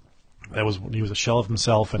 but he was a shell of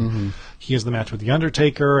himself. And he has the match with The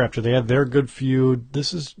Undertaker after they had their good feud.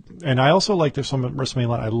 And I also like this one at WrestleMania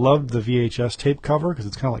line. I loved the VHS tape cover because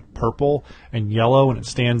it's kind of like purple and yellow and it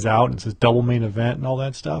stands out and it says double main event and all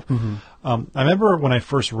that stuff. I remember when I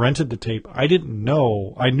first rented the tape, I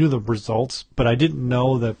knew the results, but I didn't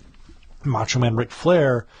know that Macho Man Ric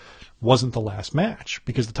Flair wasn't the last match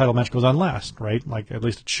because the title match goes on last, right? Like, at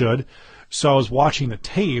least it should. So I was watching the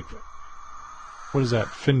tape. What is that?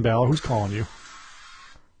 Finn Balor? Who's calling you?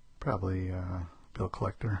 Probably Bill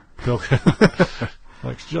Collector. Bill.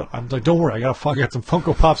 I'm like, don't worry. I got some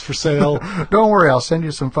Funko Pops for sale. Don't worry. I'll send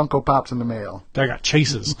you some Funko Pops in the mail. I got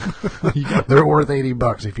chases. They're worth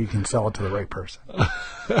 $80 if you can sell it to the right person.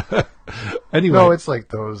 Anyway. No, it's like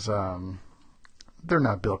those... they're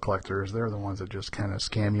not bill collectors. They're the ones that just kind of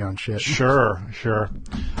scam you on shit. Sure.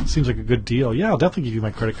 Seems like a good deal. Yeah, I'll definitely give you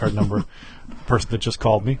my credit card number, the person that just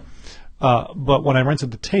called me. But when I rented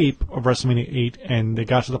the tape of WrestleMania 8 and they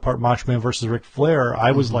got to the part Macho Man versus Ric Flair,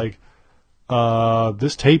 I was like,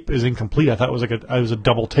 this tape is incomplete. I thought it was a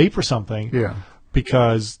double tape or something. Yeah.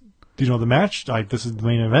 Because, the match, this is the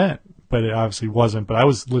main event. But it obviously wasn't. But I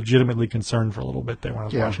was legitimately concerned for a little bit there when I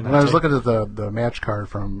was watching that and I was tape. looking at the match card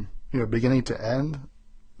from... beginning to end,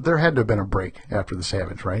 there had to have been a break after the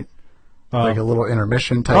Savage, right? Like a little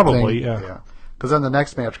intermission type thing. Probably, yeah. Because then the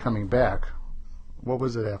next match coming back, what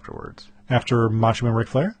was it afterwards? After Macho Man Ric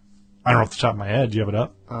Flair? I don't know off the top of my head. Do you have it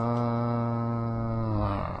up?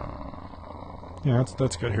 Yeah,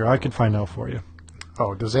 that's good here. I can find out for you.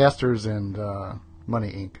 Oh, Disasters and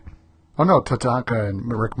Money Inc. Oh, no, Tatanka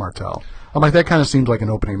and Rick Martel. I'm like, that kind of seems like an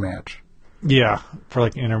opening match. Yeah, for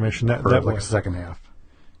like intermission. That like would. a second half.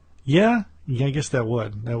 Yeah, I guess that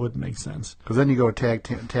would make sense. Because then you go tag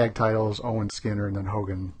titles, Owen Skinner, and then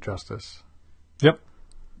Hogan Justice. Yep.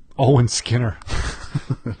 Owen Skinner.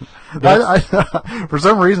 For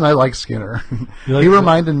some reason, I like Skinner. He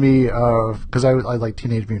reminded me of, because I like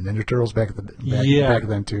Teenage Mutant Ninja Turtles back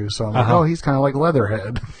then too. So I'm like, he's kind of like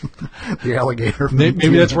Leatherhead, the alligator. Maybe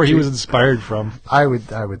that's where he was inspired from. I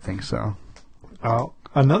would think so.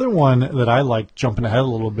 Another one that I like, jumping ahead a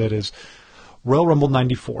little bit, is Royal Rumble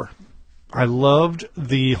 '94. I loved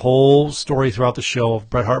the whole story throughout the show of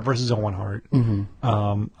Bret Hart versus Owen Hart.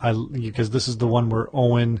 Because this is the one where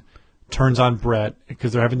Owen turns on Bret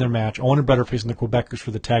because they're having their match. Owen and Bret are facing the Quebecers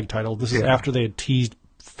for the tag title. This is after they had teased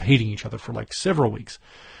hating each other for like several weeks.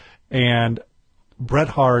 And Bret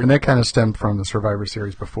Hart... And that kind of stemmed from the Survivor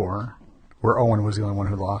Series before, where Owen was the only one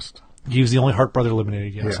who lost. He was the only Hart brother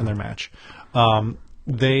eliminated, in their match.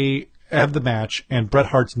 They have the match, and Bret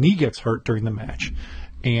Hart's knee gets hurt during the match.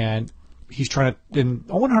 And he's trying to... And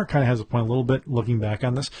Owen Hart kind of has a point a little bit looking back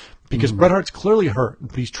on this, because Bret Hart's clearly hurt.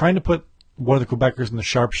 He's trying to put one of the Quebecers in the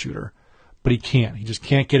sharpshooter, but he can't. He just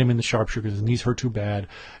can't get him in the sharpshooter because his knees hurt too bad.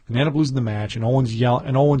 And they end up losing the match, and Owen's yelling,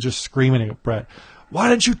 and Owen's just screaming at Bret, "Why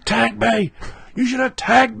didn't you tag me? You should have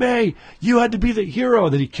tagged me. You had to be the hero."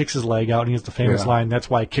 Then he kicks his leg out, and he has the famous line, "That's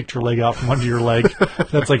why I kicked your leg out from under your leg."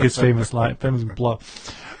 That's like his famous line, famous blow.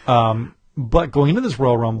 But going into this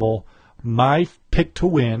Royal Rumble, my pick to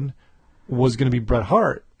win was going to be Bret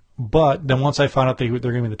Hart. But then once I found out they're going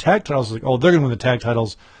to win the tag titles, I was like, oh, they're going to win the tag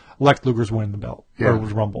titles. Lex Luger's winning the belt, or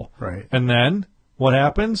Rumble. Right. And then what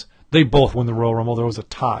happens? They both win the Royal Rumble. There was a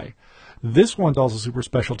tie. This one's also super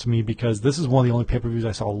special to me because this is one of the only pay-per-views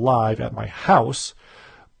I saw live at my house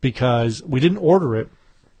because we didn't order it,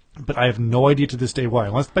 but I have no idea to this day why.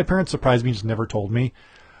 Unless my parents surprised me and just never told me.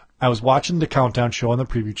 I was watching the Countdown show on the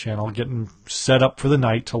preview channel, getting set up for the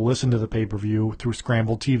night to listen to the pay-per-view through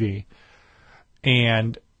Scrambled TV.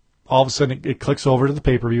 And all of a sudden it clicks over to the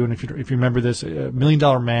pay-per-view, and if you remember this, $1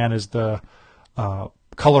 Million Man is the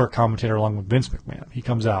color commentator along with Vince McMahon. He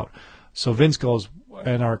comes out. So Vince goes,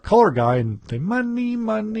 and our color guy, and they, money,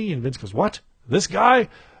 and Vince goes, what? This guy?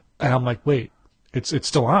 And I'm like, wait, it's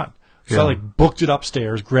still on. So I like booked it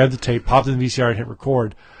upstairs, grabbed the tape, popped it in the VCR, and hit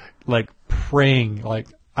record, like praying. Like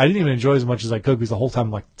I didn't even enjoy it as much as I could because the whole time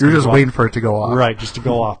I'm like, you're just waiting for it to go off, right? Just to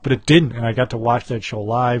go off, but it didn't, and I got to watch that show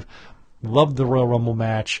live. Loved the Royal Rumble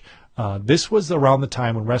match. This was around the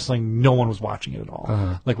time when wrestling, no one was watching it at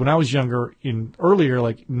all. Like when I was younger, earlier,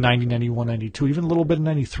 like 90, 91, 92, even a little bit in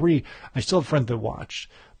 93, I still have friends that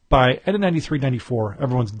watched. By end of 93, 94,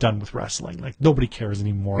 everyone's done with wrestling. Like nobody cares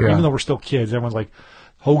anymore. Even though we're still kids, everyone's like,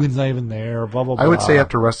 Hogan's not even there, blah, blah, blah. I would say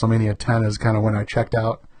after WrestleMania 10 is kind of when I checked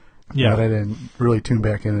out. Yeah. But I didn't really tune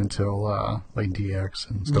back in until like DX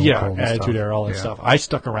and Stone Cold and Attitude Era, all that stuff. I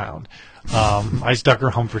stuck around. I stuck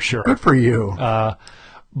around for sure. Good for you.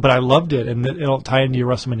 But I loved it, and it'll tie into your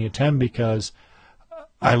WrestleMania 10 because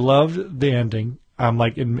I loved the ending. I'm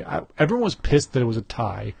like, everyone was pissed that it was a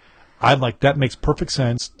tie. I'm like, that makes perfect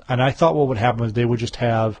sense. And I thought what would happen is they would just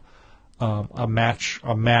have a match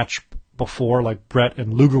before, like Brett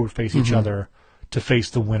and Luger would face each other to face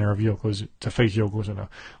the winner of Yokozuna,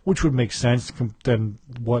 which would make sense than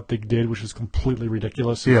what they did, which was completely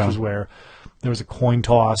ridiculous. Which was where there was a coin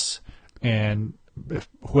toss, and if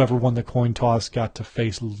whoever won the coin toss got to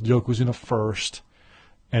face Yokozuna first,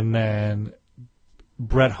 and then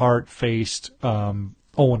Bret Hart faced Owen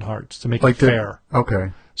Hart to make it fair.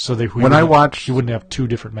 Okay. So you wouldn't have two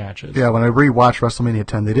different matches. Yeah, when I rewatched WrestleMania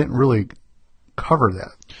 10, they didn't really cover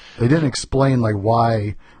that. They didn't explain like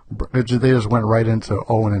why. They just went right into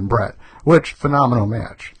Owen and Bret, which phenomenal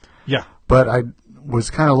match. Yeah. But I was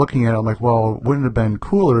kind of looking at it, I'm like, well, wouldn't it have been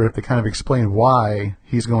cooler if they kind of explained why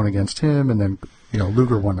he's going against him, and then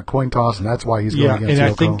Luger won the coin toss, and that's why he's going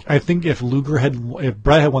against Yoko. And I think if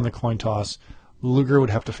Bret had won the coin toss, Luger would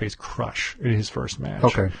have to face Crush in his first match.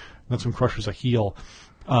 Okay. That's when Crush was a heel.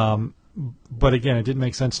 But again, it didn't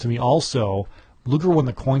make sense to me. Also, Luger won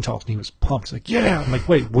the coin toss and he was pumped. He's like, yeah. I'm like,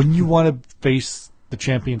 wait, wouldn't you want to face the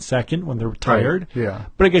champion second when they're tired? Right. Yeah.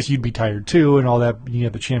 But I guess you'd be tired too, and all that. You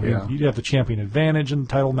have the champion. Yeah. You'd have the champion advantage in the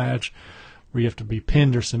title match, where you have to be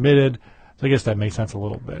pinned or submitted. So I guess that makes sense a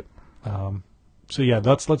little bit. So yeah,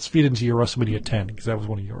 let's feed into your WrestleMania 10 because that was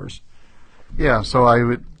one of yours. Yeah. So I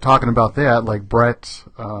was talking about that. Like Bret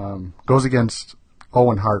goes against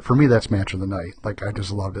Owen Hart. For me, that's match of the night. Like I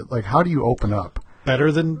just loved it. Like how do you open up? Better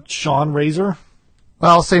than Shawn Razor?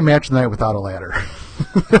 Well, I'll say match of the night without a ladder.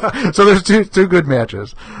 So there's two good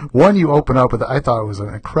matches. One you open up with, I thought it was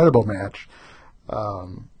an incredible match.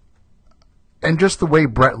 And just the way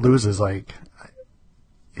Bret loses, like,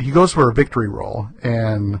 he goes for a victory roll,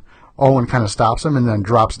 and Owen kind of stops him and then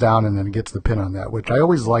drops down and then gets the pin on that, which I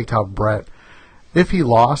always liked how Bret, if he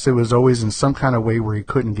lost, it was always in some kind of way where he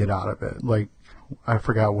couldn't get out of it. Like, I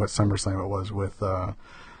forgot what SummerSlam it was with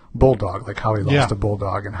Bulldog, like how he lost to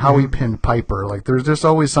Bulldog and how he pinned Piper. Like there's just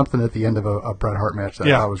always something at the end of a Bret Hart match that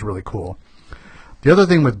I thought was really cool. The other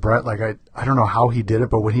thing with Bret, like I don't know how he did it,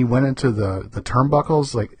 but when he went into the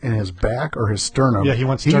turnbuckles, like in his back or his sternum, he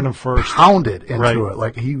went sternum first, pounded into it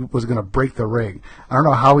like he was going to break the ring. I don't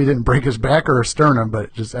know how he didn't break his back or his sternum,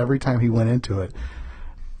 but just every time he went into it,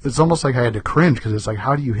 it's almost like I had to cringe because it's like,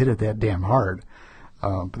 how do you hit it that damn hard?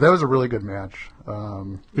 But that was a really good match.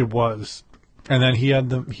 It was. And then he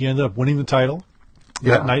ended up winning the title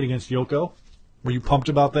that night against Yoko. Were you pumped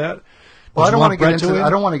about that? Well, I don't want to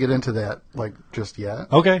get into that like just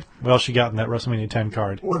yet. Okay. What else you got in that WrestleMania 10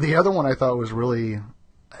 card? Well, the other one I thought was really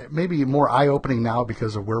maybe more eye-opening now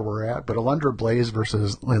because of where we're at, but Alundra Blaze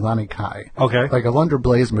versus Leilani Kai. Okay. Like Alundra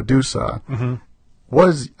Blaze Medusa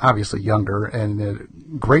was obviously younger and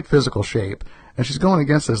in great physical shape, and she's going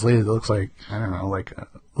against this lady that looks like, I don't know, like a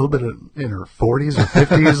little bit in her 40s or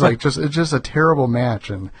 50s. Like it's just a terrible match,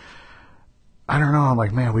 and I don't know. I'm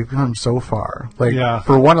like, man, we've come so far. Like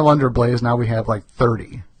for one Alundra Blaze, now we have like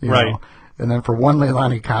 30, you know? And then for one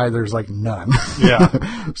Leilani Kai, there's like none.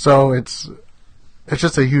 Yeah. So it's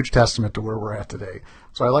just a huge testament to where we're at today.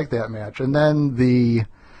 So I like that match. And then the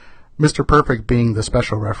Mr. Perfect being the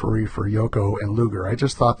special referee for Yoko and Luger, I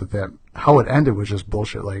just thought that how it ended was just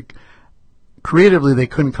bullshit. Like creatively, they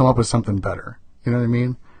couldn't come up with something better. You know what I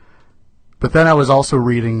mean? But then I was also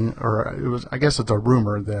reading, I guess it's a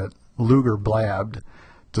rumor that Luger blabbed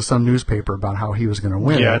to some newspaper about how he was going to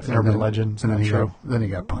win. Yeah, it's an urban legend. It's not true. Then he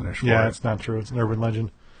got punished. Yeah, it's not true. It's an urban legend.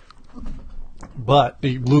 But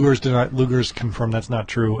Luger's confirmed that's not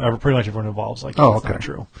true. Pretty much everyone involved like that's not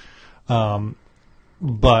true.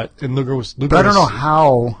 But Luger But I don't know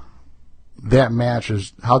how that match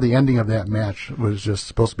is how the ending of that match was just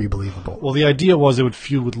supposed to be believable. Well, the idea was it would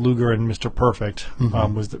feud with Luger and Mr. Perfect,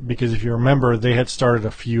 because if you remember, they had started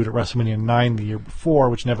a feud at WrestleMania 9 the year before,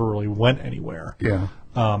 which never really went anywhere. Yeah.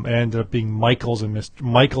 It ended up being Michaels and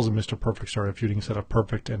Mr. Perfect started feuding instead of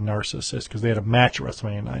Perfect and Narcissist, because they had a match at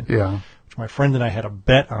WrestleMania 9. Yeah. Which my friend and I had a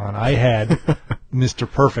bet on. I had Mr.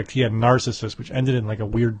 Perfect. He had Narcissist, which ended in like a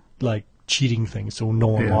weird cheating thing, so no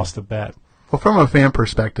one lost the bet. Well, from a fan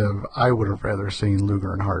perspective, I would have rather seen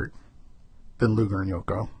Luger and Hart than Luger and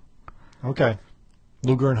Yoko. Okay.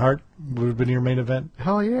 Luger and Hart would have been your main event?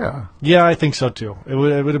 Hell yeah. Yeah, I think so too. It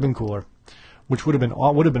would have been cooler, which would have been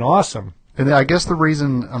awesome. And I guess the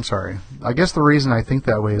reason I think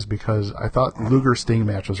that way is because I thought Luger Sting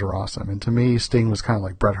matches were awesome, and to me Sting was kind of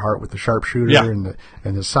like Bret Hart with the sharpshooter and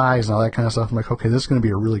the size and all that kind of stuff. I'm like, okay, this is going to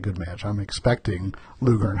be a really good match. I'm expecting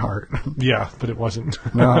Luger and Hart. Yeah, but it wasn't.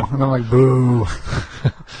 No, and I'm like, boo.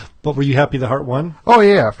 But were you happy the Hart won? Oh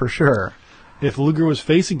yeah, for sure. If Luger was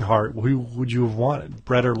facing Hart, who would you have wanted,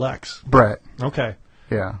 Bret or Lex? Bret. Okay.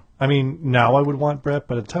 Yeah. I mean, now I would want Bret,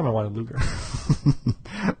 but at the time I wanted Luger.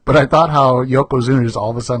 But I thought how Yokozuna just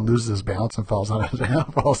all of a sudden loses his balance and falls on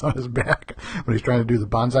his back when he's trying to do the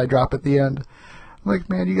bonsai drop at the end. I'm like,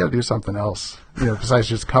 man, you got to do something else, besides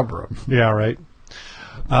just cover him. Yeah, right.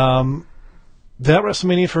 That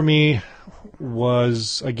WrestleMania for me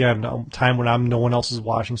was, again, a time when no one else is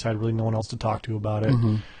watching, so I had really no one else to talk to about it.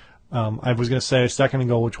 I was going to say a second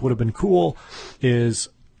ago, which would have been cool, is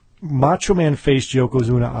Macho Man faced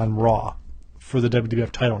Yokozuna on Raw for the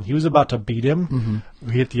WWF title, and he was about to beat him.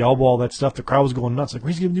 He hit the elbow, all that stuff. The crowd was going nuts. Like,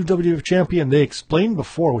 he's going to do WWF champion. They explained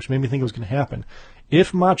before, which made me think it was going to happen.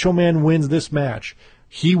 If Macho Man wins this match,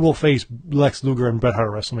 he will face Lex Luger and Bret Hart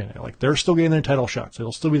at WrestleMania. Like, they're still getting their title shots.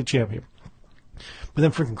 They'll still be the champion. But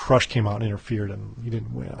then freaking Crush came out and interfered, and he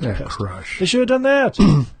didn't win. Yeah, Crush. They should have done that.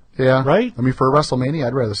 Yeah. Right? I mean, for WrestleMania,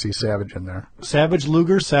 I'd rather see Savage in there. Savage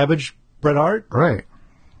Luger, Savage Bret Hart? Right.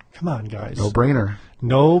 Come on, guys. No brainer.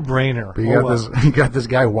 No brainer. But you got this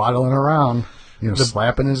guy waddling around,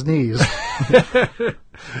 slapping his knees.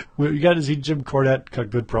 You got to see Jim Cornette cut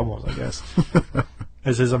good promos, I guess,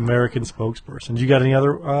 as his American spokesperson. You got any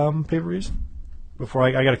other pay-per-views? Before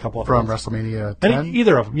I got a couple of from them. WrestleMania 10?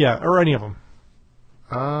 Either of them, yeah, or any of them.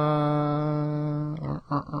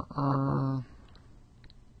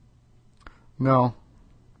 No.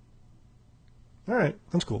 All right,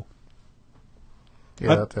 that's cool.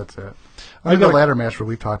 Yeah, that's it. I got a ladder match where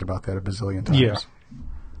we've talked about that a bazillion times.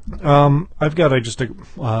 Yeah. I've got just a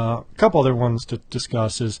couple other ones to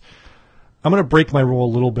discuss. I'm going to break my rule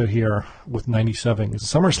a little bit here with 97.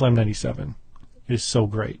 SummerSlam 97 is so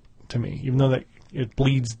great to me, even though that it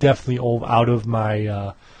bleeds definitely out of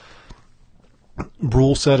my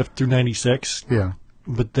rule set through 96. Yeah.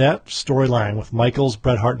 But that storyline with Michaels,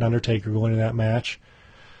 Bret Hart, and Undertaker going in that match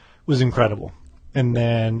was incredible. And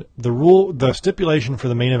then the stipulation for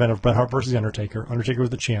the main event of Bret Hart versus Undertaker. Undertaker was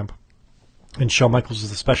the champ, and Shawn Michaels was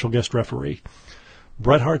the special guest referee.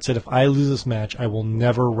 Bret Hart said, if I lose this match, I will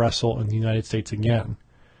never wrestle in the United States again.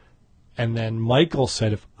 And then Michaels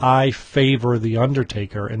said, if I favor the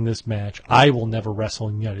Undertaker in this match, I will never wrestle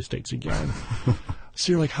in the United States again.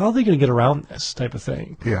 So you're like, how are they going to get around this type of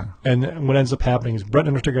thing? Yeah. And what ends up happening is Bret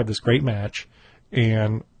and Undertaker have this great match,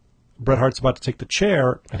 and Bret Hart's about to take the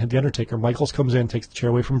chair and hit the Undertaker. Michaels comes in, takes the chair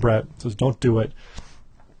away from Bret, says, don't do it.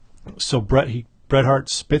 So Bret Hart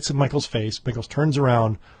spits in Michaels' face. Michaels turns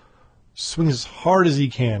around, swings as hard as he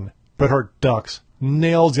can. Bret Hart ducks,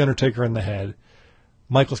 nails the Undertaker in the head.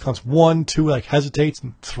 Michaels counts 1, 2, hesitates,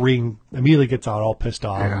 and 3, immediately gets out, all pissed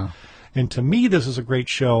off. Yeah. And to me, this is a great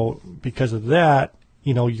show because of that.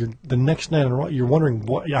 You're the next night on Raw, you're wondering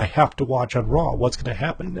what I have to watch on Raw. What's going to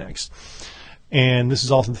happen next? And this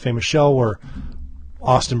is also the famous show where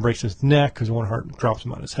Austin breaks his neck because Owen Hart drops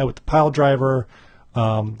him on his head with the pile driver.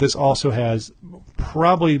 This also has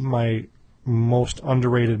probably my most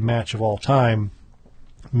underrated match of all time,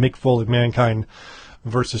 Mick Foley, Mankind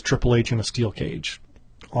versus Triple H in a steel cage.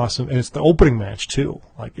 Awesome. And it's the opening match, too.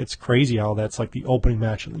 It's crazy how that's the opening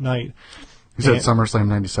match of the night. You said SummerSlam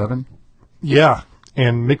 97? Yeah.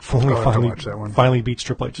 And Mick Foley finally beats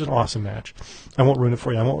Triple H. It's an awesome match. I won't ruin it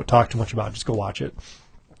for you. I won't talk too much about it. Just go watch it.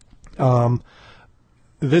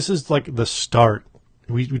 This is the start.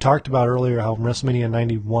 We talked about earlier how WrestleMania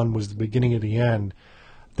 91 was the beginning of the end.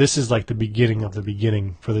 This is the beginning of the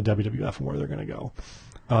beginning for the WWF and where they're going to go.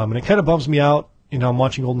 And it kind of bums me out. I'm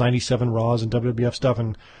watching old 97 Raws and WWF stuff,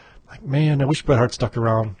 and man, I wish Bret Hart stuck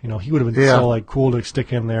around. He would have been so cool to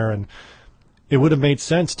stick in there, and it would have made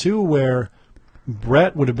sense too, where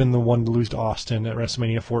Bret would have been the one to lose to Austin at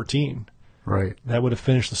WrestleMania 14. Right. That would have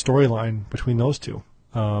finished the storyline between those two.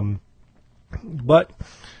 But,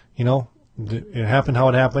 it happened how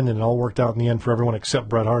it happened, and it all worked out in the end for everyone except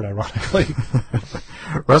Bret Hart, ironically.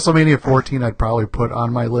 WrestleMania 14 I'd probably put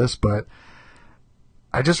on my list, but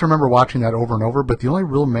I just remember watching that over and over. But the only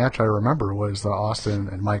real match I remember was the Austin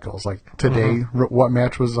and Michaels. Like today, what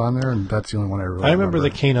match was on there, and that's the only one I really remember. The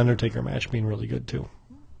Kane Undertaker match being really good too.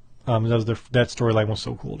 That storyline was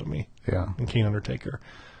so cool to me. Yeah, and Kane Undertaker.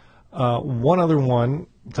 One other one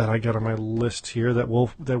that I got on my list here that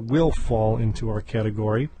will fall into our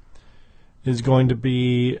category is going to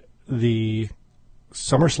be the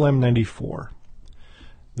SummerSlam '94.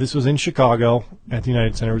 This was in Chicago at the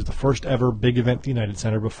United Center. It was the first ever big event at the United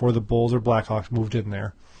Center before the Bulls or Blackhawks moved in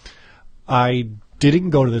there. I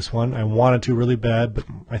didn't go to this one. I wanted to really bad, but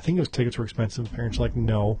I think tickets were expensive. Parents were like,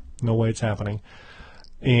 no way it's happening.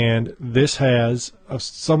 And this has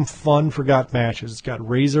some fun, forgot matches. It's got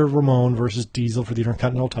Razor Ramon versus Diesel for the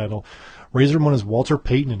Intercontinental title. Razor Ramon has Walter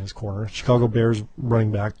Payton in his corner, Chicago Bears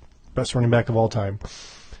running back, best running back of all time.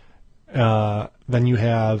 Then you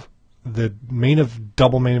have the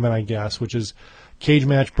double main event, I guess, which is cage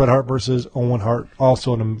match, Bret Hart versus Owen Hart.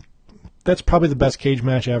 Also, that's probably the best cage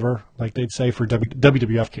match ever, like they'd say for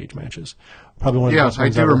WWF cage matches. Probably one of the best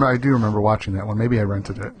ones ever. I do remember watching that one. Maybe I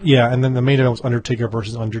rented it. Yeah, and then the main event was Undertaker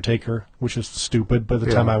versus Undertaker, which is stupid by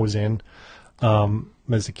the time I was in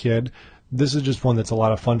as a kid. This is just one that's a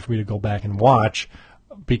lot of fun for me to go back and watch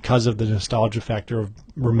because of the nostalgia factor of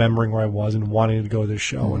remembering where I was and wanting to go to this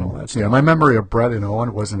show and all that stuff. Yeah, my memory of Bret and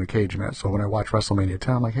Owen wasn't a cage match, so when I watched WrestleMania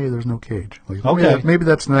 10, I'm like, hey, there's no cage. Like, okay. Maybe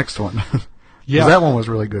that's the next one. Yeah, that one was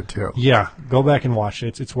really good, too. Yeah, go back and watch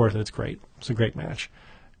it. It's worth it. It's great. It's a great match.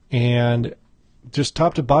 And just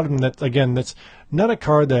top to bottom, that's not a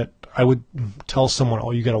card that I would tell someone,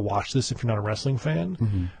 oh, you got to watch this if you're not a wrestling fan.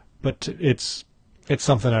 Mm-hmm. But it's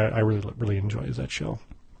something I really, really enjoy is that show.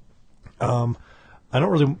 I've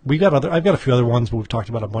got a few other ones, but we've talked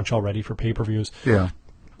about a bunch already for pay-per-views. Yeah.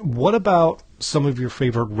 What about some of your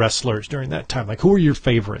favorite wrestlers during that time? Like, who are your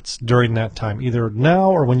favorites during that time, either now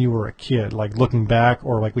or when you were a kid? Like, looking back,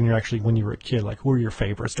 or like when you were a kid, like, who are your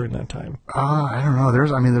favorites during that time? I don't know. There's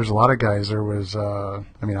a lot of guys. There was,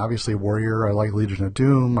 obviously Warrior. I liked Legion of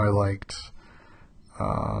Doom. I liked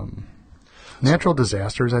Natural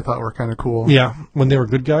Disasters. I thought were kind of cool. Yeah, when they were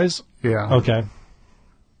good guys. Yeah. Okay.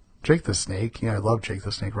 Jake the Snake. Yeah, I love Jake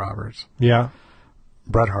the Snake Roberts. Yeah.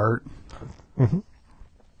 Bret Hart. Mm-hmm.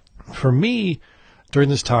 For me, during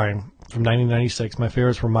this time, from 1996, my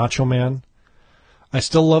favorites were Macho Man. I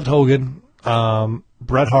still loved Hogan.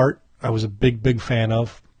 Bret Hart, I was a big fan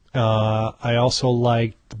of. I also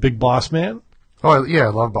liked the Big Boss Man. Oh, yeah, I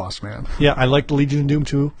love Boss Man. Yeah, I liked Legion of Doom,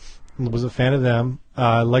 too. I was a fan of them.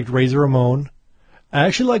 I liked Razor Ramon. I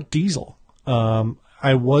actually liked Diesel.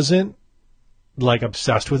 I wasn't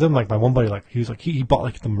obsessed with him. Like my one buddy, he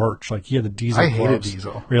bought the merch. Like he had the Diesel. I hated gloves.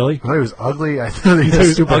 Diesel. Really? I thought he was ugly. I thought he had a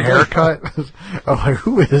stupid haircut. I'm like,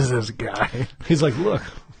 who is this guy? He's like, look,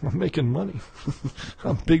 I'm making money.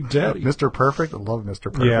 I'm Big Daddy. Mr. Perfect. I love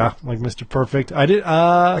Mr. Perfect. Yeah, like Mr. Perfect. I did.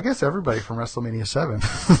 I guess everybody from WrestleMania 7.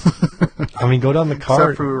 Go down the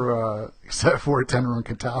card. Except for Tenryu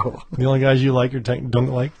Kitao. The only guys you like or don't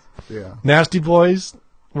like. Yeah. Nasty Boys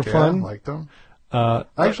were fun. I liked them. I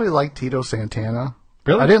actually liked Tito Santana.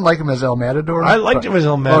 Really? I didn't like him as El Matador. I liked him as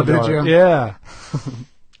El Matador. Oh, did you? Yeah.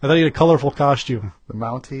 I thought he had a colorful costume. The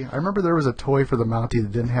Mountie. I remember there was a toy for the Mountie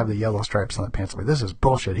that didn't have the yellow stripes on the pants. I'm like, this is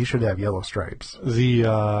bullshit. He should have yellow stripes. The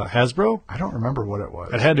Hasbro? I don't remember what it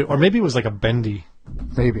was. It had to, or maybe it was like a bendy.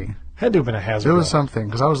 Maybe. Had to have been a Hasbro. It was something,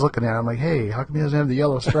 because I was looking at it, I'm like, hey, how come he doesn't have the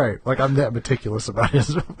yellow stripe? Like, I'm that meticulous about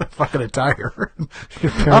his fucking attire.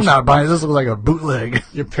 I'm not buying this. This looks like a bootleg.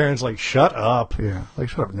 Your parents shut up. Yeah. Like,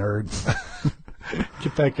 shut up, nerd.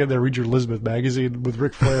 Get back in there, read your Elizabeth magazine with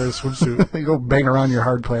Ric Flair's swimsuit. You go bang around your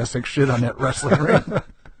hard plastic shit on that wrestling ring.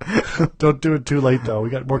 Don't do it too late, though. We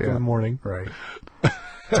got work in the morning. Right.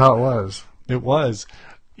 That's how it was. It was.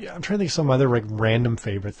 Yeah, I'm trying to think of some other random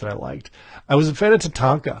favorites that I liked. I was a fan of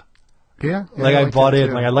Tatanka. Yeah. I bought it.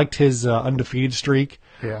 I liked his undefeated streak.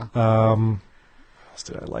 Yeah. What else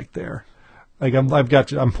did I like there?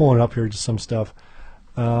 I'm pulling up here just some stuff.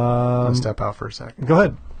 I'll step out for a second. Go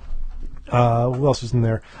ahead. Who else was in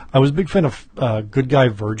there? I was a big fan of Good Guy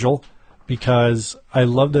Virgil because I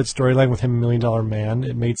loved that storyline with him, $1 Million Man.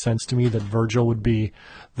 It made sense to me that Virgil would be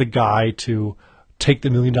the guy to take the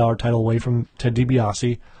 $1 Million title away from Ted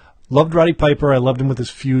DiBiase. Loved Roddy Piper. I loved him with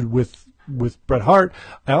his feud with Bret Hart.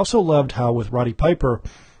 I also loved how with Roddy Piper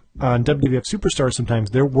on WWF Superstars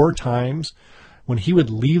sometimes there were times when he would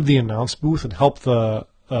leave the announce booth and help the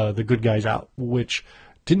good guys out, which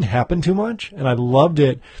didn't happen too much. And I loved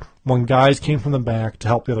it when guys came from the back to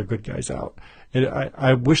help the other good guys out.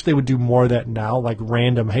 I wish they would do more of that now, like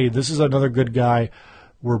random. Hey, this is another good guy.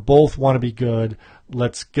 We both want to be good.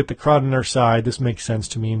 Let's get the crowd on our side. This makes sense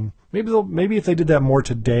to me. And maybe if they did that more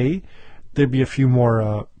today, there'd be a few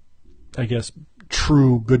more, I guess,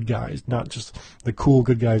 true good guys, not just the cool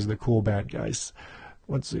good guys and the cool bad guys.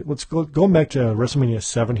 Let's go going back to WrestleMania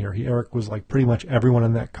 7 here. Eric was like pretty much everyone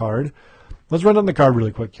on that card. Let's run down the card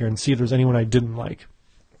really quick here and see if there's anyone I didn't like.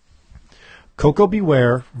 Coco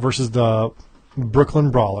Beware versus the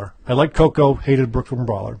Brooklyn Brawler. I like Coco, hated Brooklyn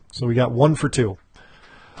Brawler. So we got 1 for 2.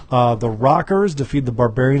 The Rockers defeat the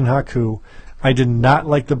Barbarian Haku. I did not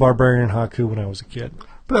like the Barbarian Haku when I was a kid.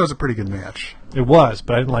 But that was a pretty good match. It was,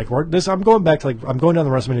 but I didn't like this. I'm going back to I'm going down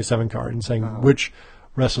the WrestleMania 7 card and saying which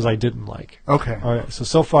wrestlers I didn't like. Okay. All right.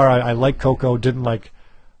 So far I like Coco, didn't like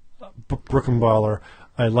Brooklyn Brawler.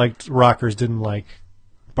 I liked Rockers, didn't like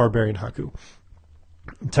Barbarian Haku.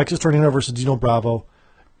 Texas Tornado versus Dino Bravo.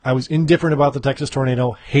 I was indifferent about the Texas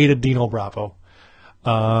Tornado, hated Dino Bravo.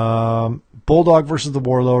 Bulldog versus the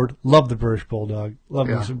Warlord. Love the British Bulldog. Love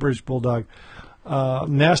the British Bulldog.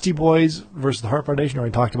 Nasty Boys versus the Hart Foundation. I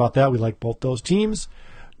already talked about that. We like both those teams.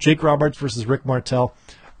 Jake Roberts versus Rick Martel.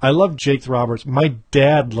 I love Jake Roberts. My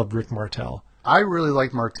dad loved Rick Martel. I really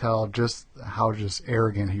liked Martel, just how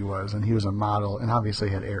arrogant he was, and he was a model, and obviously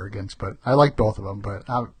he had arrogance, but I liked both of them, but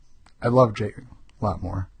I love Jake a lot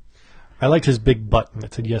more. I liked his big button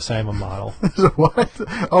that said, "Yes, I am a model." What?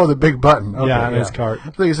 Oh, the big button. Okay, on his cart.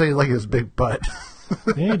 I thought you said you like his big butt.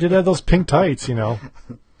 Yeah, he did have those pink tights,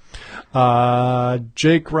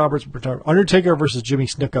 Jake Roberts, Undertaker versus Jimmy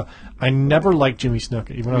Snuka. I never liked Jimmy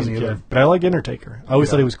Snuka, even when I was a kid, but I like Undertaker. I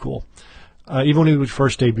always thought he was cool. Even when he was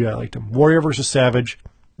first debut, I liked him. Warrior versus Savage,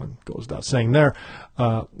 goes without saying there.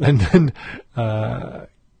 And then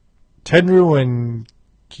Tenryu and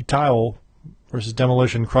Kitao versus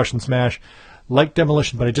Demolition, Crush and Smash. Liked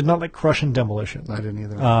Demolition, but I did not like Crush and Demolition. I didn't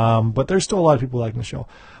either. But there's still a lot of people liking the show.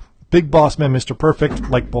 Big Boss Man, Mr. Perfect,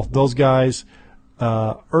 like both those guys.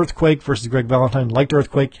 Earthquake versus Greg Valentine. Liked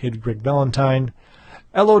Earthquake, hated Greg Valentine.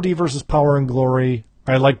 LOD versus Power and Glory.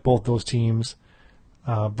 I like both those teams.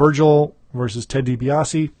 Virgil versus Ted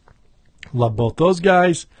DiBiase. Love both those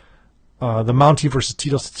guys. The Mountie versus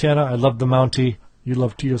Tito Santana. I love the Mountie. You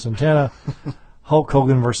love Tito Santana. Hulk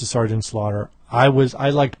Hogan versus Sergeant Slaughter. I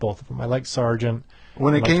liked both of them. I liked Sergeant.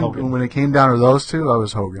 When it came down to those two, I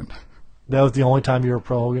was Hogan. That was the only time you were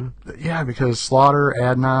pro Hogan? Yeah, because Slaughter,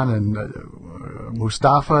 Adnan, and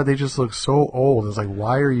Mustafa, they just look so old. It's like,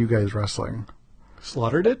 why are you guys wrestling?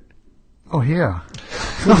 Slaughter did? Oh, yeah.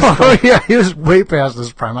 Oh, yeah, he was way past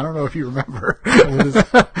his prime. I don't know if you remember.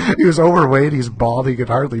 He was overweight. He's bald. He could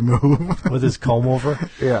hardly move. With his comb over?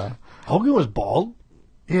 Yeah. Hogan was bald?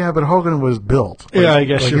 Yeah, but Hogan was built. Yeah, I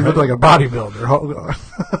guess he looked like a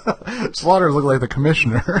bodybuilder. Slaughter looked like the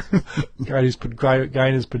commissioner. Guy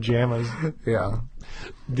in his pajamas. Yeah.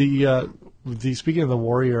 The speaking of the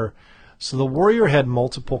Warrior, so the Warrior had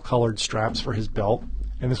multiple colored straps for his belt,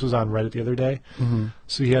 and this was on Reddit the other day. Mm-hmm.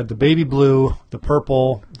 So he had the baby blue, the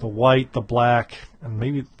purple, the white, the black, and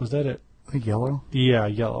maybe was that it? The yellow? Yeah,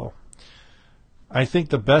 yellow. I think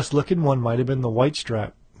the best looking one might have been the white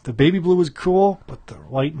strap. The baby blue was cool, but the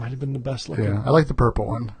white might have been the best looking. Yeah, I like the purple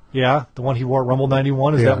one. Yeah, the one he wore at Rumble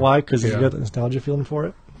 91. Is that why? Because you got the nostalgia feeling for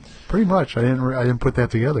it? Pretty much. I didn't put that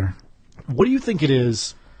together. What do you think it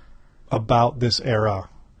is about this era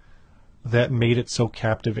that made it so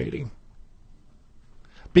captivating?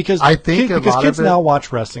 Because I think kids now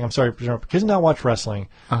watch wrestling. I'm sorry, kids now watch wrestling.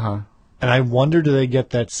 Uh-huh. And I wonder, do they get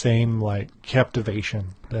that same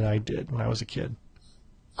captivation that I did when I was a kid?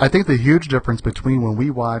 I think the huge difference between when we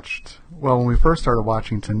first started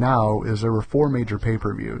watching to now is there were 4 major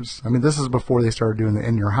pay-per-views. I mean, this is before they started doing the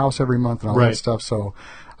In Your House every month and all that stuff, so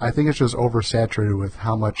I think it's just oversaturated with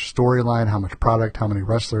how much storyline, how much product, how many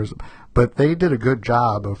wrestlers. But they did a good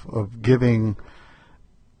job of giving,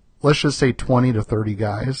 let's just say 20 to 30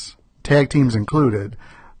 guys, tag teams included,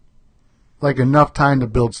 like enough time to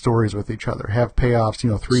build stories with each other, have payoffs,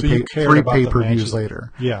 three pay-per-views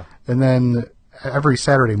later. Yeah. And then every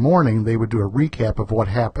Saturday morning, they would do a recap of what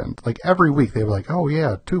happened. Like every week, they were like, "Oh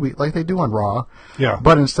yeah, 2 weeks," like they do on Raw. Yeah.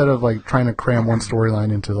 But instead of trying to cram one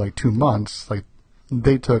storyline into 2 months,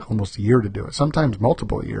 they took almost a year to do it. Sometimes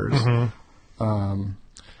multiple years. Mm-hmm.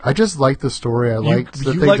 I just liked the story. I liked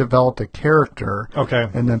that they developed a character. Okay.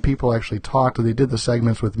 And then people actually talked. They did the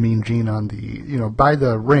segments with Mean Gene on the, by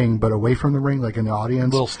the ring, but away from the ring, like in the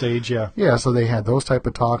audience. Little stage, yeah. Yeah, so they had those type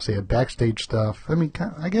of talks. They had backstage stuff. I mean,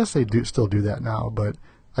 I guess they still do that now, but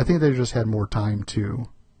I think they just had more time to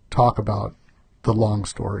talk about the long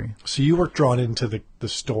story. So you were drawn into the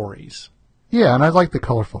stories. Yeah, and I like the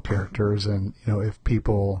colorful characters, and if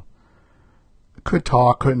people could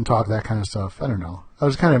talk, couldn't talk, that kind of stuff. I don't know. I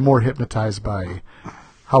was kind of more hypnotized by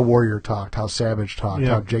how Warrior talked, how Savage talked,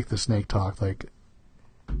 how Jake the Snake talked. Like,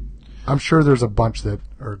 I'm sure there's a bunch that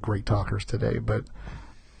are great talkers today, but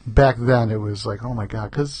back then it was like, oh my God,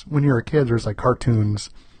 because when you're a kid, there's like cartoons,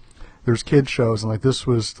 there's kid shows, and like this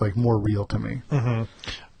was like more real to me. Mm-hmm.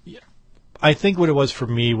 Yeah. I think what it was for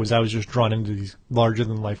me was I was just drawn into these larger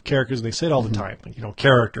than life characters, and they say it all the time, like, you know,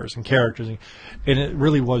 characters, and it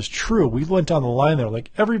really was true. We went down the line there, like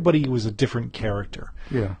everybody was a different character.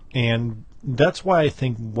 Yeah. And that's why I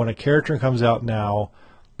think when a character comes out now,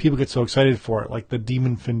 people get so excited for it, like the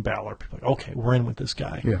Demon Finn Balor. People are like, okay, we're in with this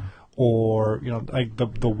guy. Yeah. Or, you know, like the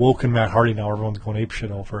woken Matt Hardy now everyone's going apeshit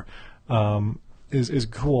over, is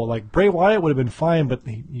cool. Like Bray Wyatt would have been fine, but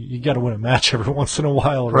you got to win a match every once in a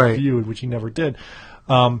while in a feud, which he never did.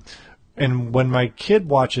 And when my kid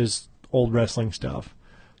watches old wrestling stuff,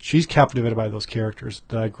 she's captivated by those characters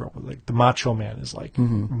that I grew up with. Like the Macho Man is like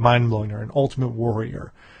mind blowing her, and Ultimate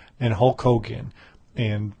Warrior, and Hulk Hogan,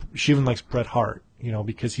 and she even likes Bret Hart, you know,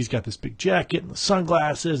 because he's got this big jacket and the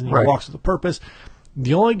sunglasses, and he walks with a purpose.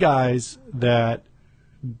 The only guys that,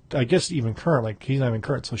 I guess even current, like he's not even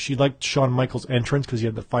current, so she liked Shawn Michaels' entrance because he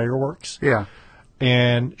had the fireworks. Yeah.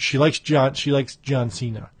 And she likes John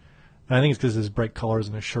Cena. And I think it's because of his bright colors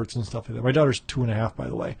and his shirts and stuff like that. My daughter's 2.5, by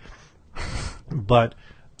the way. But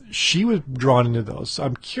she was drawn into those. So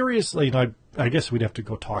I'm curious, like, you know, I guess we'd have to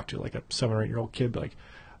go talk to like a 7 or 8 year old kid, like,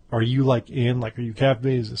 are you like are you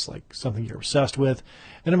captivated? Is this like something you're obsessed with?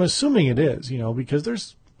 And I'm assuming it is, you know,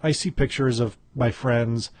 because I see pictures of my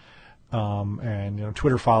friends, and, you know,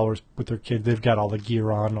 Twitter followers with their kids. They've got all the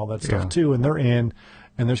gear on and all that stuff too, and they're in.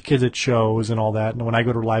 And there's kids at shows and all that. And when I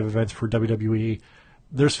go to live events for WWE,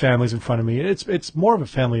 there's families in front of me. It's more of a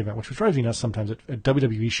family event, which drives me nuts sometimes at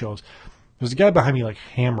WWE shows. There's a guy behind me like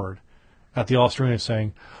hammered at the All-Star Arena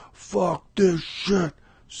saying, "Fuck this shit,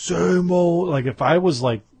 same old." Like if I was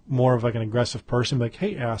like more of like an aggressive person, like,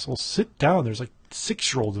 "Hey asshole, sit down. There's like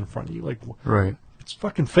 6-year-olds in front of you." Like, right. It's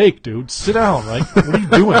fucking fake, dude. Sit down. Like, what are you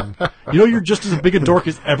doing? You know, you're just as big a dork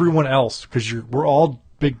as everyone else because we're all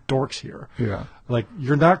big dorks here. Yeah. Like,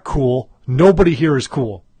 you're not cool. Nobody here is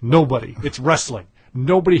cool. Nobody. It's wrestling.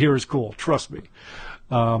 Nobody here is cool. Trust me.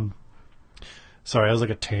 Sorry, I was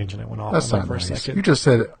like a tangent. I went off on that for a second. You just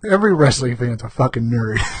said every wrestling fan's a fucking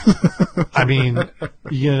nerd. I mean,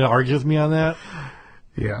 you going to argue with me on that?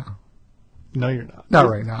 Yeah. No, you're not. Not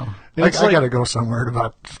right now. I got to go somewhere in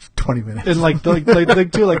about 20 minutes. And like too,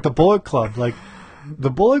 like the Bullet Club. Like, the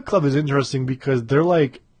Bullet Club is interesting because they're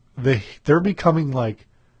like, they're becoming like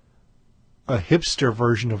a hipster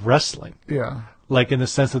version of wrestling. Yeah. Like, in the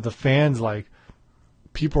sense that the fans, like,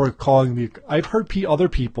 people are calling me. I've heard other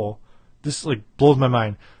people, this like blows my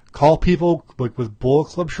mind, call people like with Bullet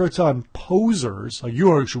Club shirts on posers. Like,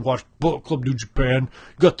 you should watch Bullet Club New Japan.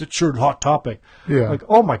 You got the shirt, Hot Topic. Yeah. Like,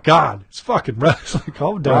 oh my God, it's fucking wrestling.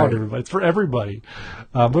 Calm down, everybody. It's for everybody.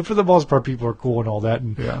 But for the most part, people are cool and all that.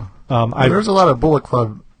 And there's a lot of Bullet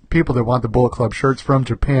Club people that want the Bullet Club shirts from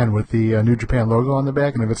Japan with the New Japan logo on the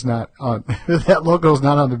back, and if it's not on, if that logo's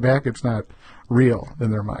not on the back, it's not real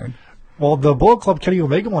in their mind. Well, the Bullet Club Kenny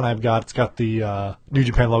Omega one I've got, it's got the New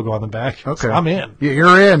Japan logo on the back. Okay. So I'm in. Yeah,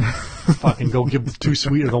 you're in. Fucking go give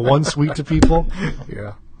the one sweet to people.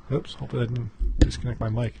 Yeah. Oops, hope I didn't disconnect my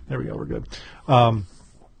mic. There we go, we're good.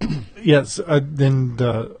 Yes, then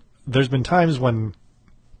there's been times when,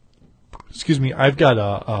 I've got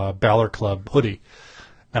a Balor Club hoodie,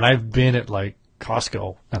 and I've been at like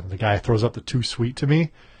Costco, and the guy throws up the too sweet to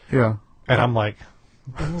me. Yeah. And I'm like,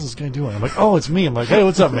 what is this guy doing? I'm like, oh, it's me. I'm like, hey,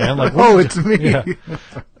 what's up, man? Like, oh, it's me. Yeah.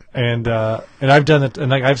 And I've done it, and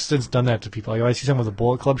like I've since done that to people. Like, if I see someone with a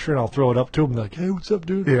Bullet Club shirt, I'll throw it up to them. They're like, hey, what's up,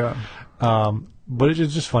 dude? Yeah. But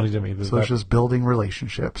it's just funny to me. So it's just building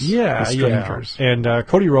relationships. Yeah, with strangers. yeah. And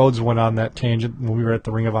Cody Rhodes went on that tangent when we were at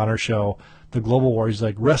the Ring of Honor show. The Global War, he's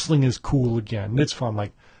like, wrestling is cool again. And it's fun.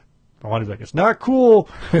 Like, I want to be like, it's not cool.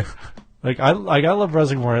 I love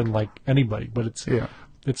wrestling more than like anybody, but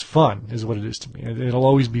it's fun is what it is to me. It'll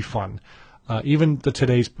always be fun. Even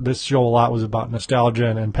this show a lot was about nostalgia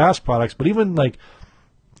and past products, but even like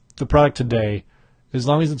the product today, as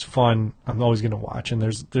long as it's fun, I'm always going to watch. And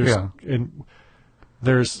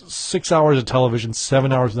there's 6 hours of television,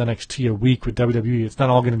 7 hours of NXT a week with WWE. It's not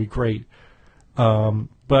all going to be great.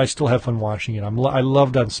 But I still have fun watching it. I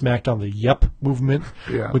loved on SmackDown the Yep movement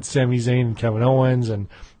with Sami Zayn and Kevin Owens, and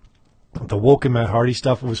the woke and Matt Hardy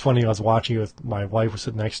stuff. It was funny. I was watching it with my wife was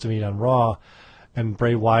sitting next to me on Raw, and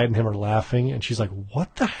Bray Wyatt and him are laughing, and she's like,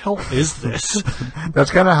 "What the hell is this?"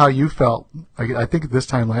 That's kind of how you felt. I think this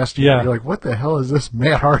time last year, Yeah. you're like, "What the hell is this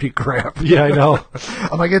Matt Hardy crap?" Yeah, I know.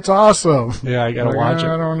 I'm like, "It's awesome." Yeah, I gotta watch it.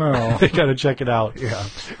 I don't know. I gotta check it out. Yeah.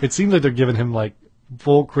 It seems like they're giving him like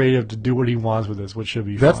full creative to do what he wants with this, which should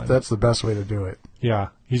be fun. That's the best way to do it. Yeah,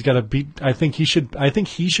 he's got to beat. I think he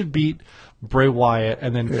should beat Bray Wyatt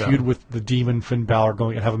and then Yeah. feud with the Demon Finn Balor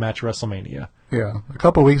going and have a match at WrestleMania. Yeah. A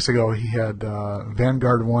couple of weeks ago, he had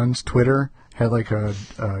Vanguard One's Twitter had like a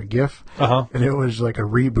GIF, and it was like a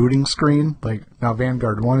rebooting screen. Like now,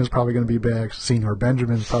 Vanguard One is probably going to be back. Senior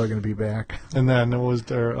Benjamin is probably going to be back. And then it was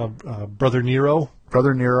their brother Nero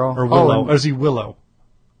Brother Nero or Willow. and Or is he Willow?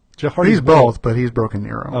 Jeff Hardy's he's Willow. both, but he's Broken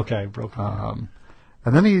Nero. Okay, broken.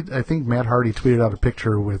 And then I think Matt Hardy tweeted out a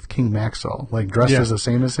picture with King Maxwell, like dressed as the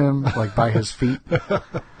same as him, like by his feet.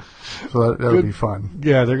 So that would be fun.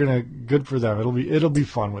 Yeah, they're gonna good for them. It'll be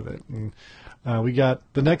fun with it. And, we got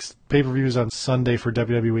the next pay-per-views on Sunday for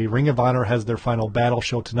WWE. Ring of Honor has their final battle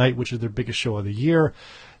show tonight, which is their biggest show of the year.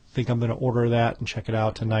 I think I'm going to order that and check it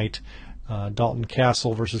out tonight. Dalton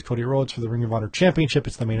Castle versus Cody Rhodes for the Ring of Honor Championship.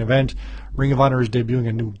 It's the main event. Ring of Honor is debuting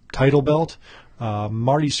a new title belt.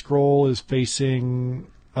 Marty Scurll is facing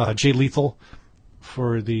Jay Lethal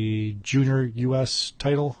for the Junior U.S.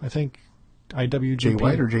 title, I think. IWGP. Jay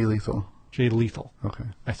White or Jay Lethal? Jay Lethal. Okay.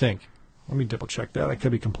 I think. Let me double check that. I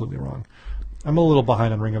could be completely wrong. I'm a little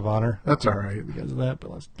behind on Ring of Honor. That's all right. Because of that,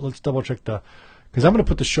 but let's double check because I'm going to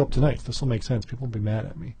put the show up tonight. This will make sense. People will be mad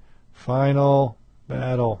at me. Final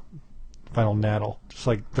battle. Final naddle. Just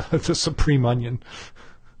like the Supreme Onion.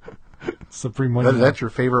 Supreme Onion. That's your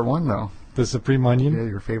favorite one, though. The Supreme Onion? Yeah,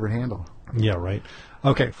 your favorite handle. Yeah, right.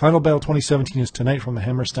 Okay, Final Battle 2017 is tonight from the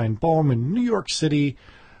Hammerstein Ballroom in New York City.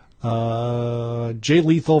 Jay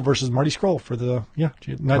Lethal versus Marty Scurll for the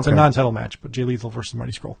it's a non-title match, but Jay Lethal versus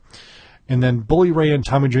Marty Scurll, and then Bully Ray and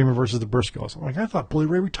Tommy Dreamer versus the Briscoes. I'm like, I thought Bully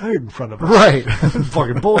Ray retired in front of us. Right.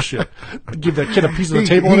 Fucking bullshit. Give that kid a piece of the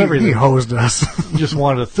table and everything. He hosed us. He just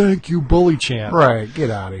wanted a thank you, Bully chant. Right.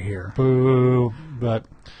 Get out of here. Boo. But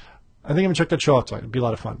I think I'm gonna check that show out tonight. It'll be a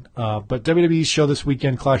lot of fun. But WWE's show this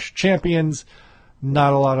weekend, Clash of Champions.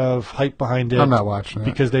 Not a lot of hype behind it. I'm not watching it.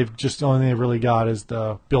 Because they've just, the only thing they've really got is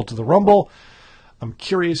the build to the Rumble. I'm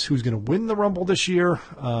curious who's going to win the Rumble this year.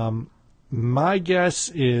 My guess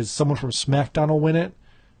is someone from SmackDown will win it.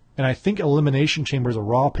 And I think Elimination Chamber is a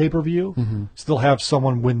Raw pay-per-view. Mm-hmm. So they'll have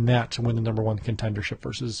someone win that to win the number one contendership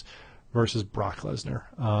versus Brock Lesnar.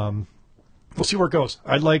 We'll see where it goes.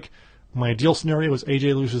 My ideal scenario is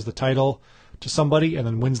AJ loses the title to somebody and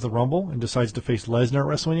then wins the Rumble and decides to face Lesnar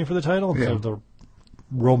at WrestleMania for the title instead of the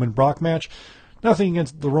Roman Brock match. Nothing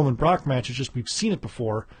against the Roman Brock match. It's just we've seen it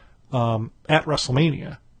before at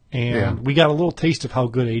WrestleMania. And we got a little taste of how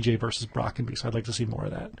good AJ versus Brock can be. So I'd like to see more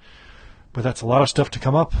of that. But that's a lot of stuff to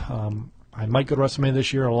come up. I might go to WrestleMania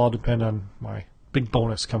this year. It'll all depend on my big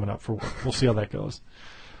bonus coming up for work. We'll see how that goes.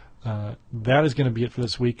 That is going to be it for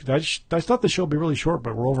this week. I thought the show would be really short,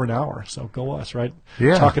 but we're over an hour. So go us, right?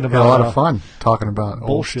 Yeah. Talking about a lot of fun. Talking about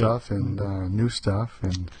bullshit. Old stuff and new stuff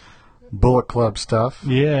and Bullet Club stuff.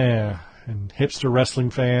 Yeah, and hipster wrestling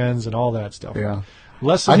fans and all that stuff. Yeah.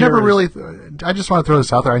 I just want to throw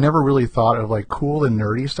this out there. I never really thought of like cool and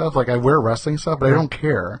nerdy stuff. Like I wear wrestling stuff, but I don't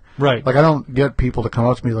care. Right. Like I don't get people to come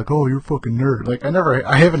up to me like, "Oh, you're a fucking nerd." Like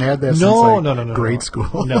I haven't had that since grade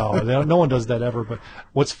school. No one does that ever. But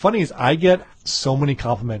what's funny is I get so many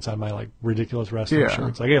compliments on my like ridiculous wrestling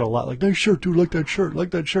shirts. I get a lot like, "Nice shirt, dude. Like that shirt.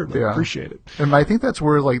 Like that shirt." Like, appreciate it. And I think that's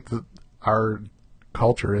where like our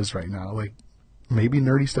culture is right now. Like maybe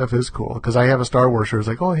nerdy stuff is cool because I have a Star Wars shirt. It's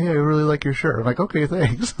like, oh, hey, I really like your shirt. I'm like, okay,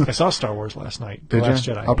 thanks. I saw Star Wars last night. Did Last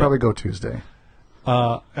you? Jedi. I'll probably go Tuesday.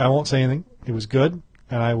 I won't say anything. It was good,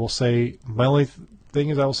 and I will say my only thing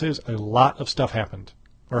is I will say is a lot of stuff happens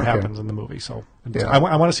in the movie. So I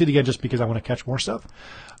want to see it again just because I want to catch more stuff.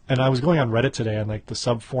 And I was going on Reddit today on like the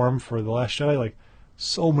sub forum for The Last Jedi, like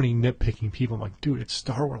so many nitpicking people. I'm like, dude, it's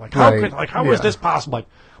Star Wars. Like, how is this possible? Like,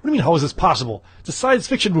 what do you mean, how is this possible? It's a science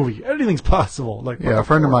fiction movie. Anything's possible. Like, a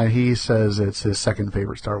friend of mine, he says it's his second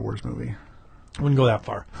favorite Star Wars movie. I wouldn't go that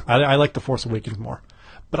far. I like The Force Awakens more.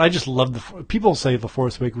 But I just love people say The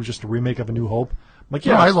Force Awakens was just a remake of A New Hope. I'm like,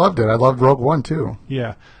 yeah. No, I loved it. I loved Rogue One, too.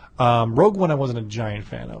 Yeah. Rogue One I wasn't a giant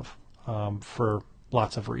fan of for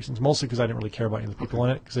lots of reasons. Mostly because I didn't really care about any of the people in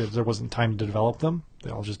it because there wasn't time to develop them. They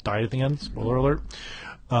all just died at the end. Spoiler alert.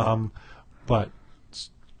 But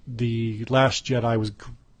The Last Jedi was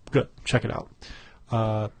good. Check it out.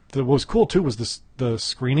 What was cool too was the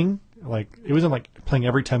screening. Like it wasn't like playing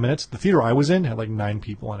every 10 minutes. The theater I was in had like 9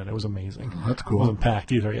 people in it. It was amazing. That's cool. It wasn't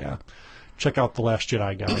packed either. Yeah. check out The Last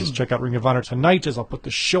Jedi, guys. Check out Ring of Honor tonight as I'll put the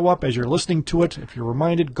show up as you're listening to it. If you're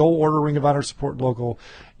reminded, go order Ring of Honor, support local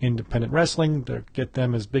independent wrestling. Get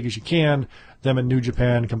them as big as you can. Them and New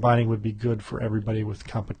Japan combining would be good for everybody with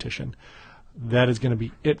competition. That is going to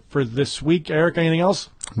be it for this week. Eric, anything else?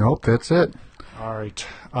 Nope, that's it. All right.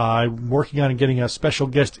 I'm working on getting a special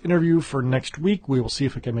guest interview for next week. We will see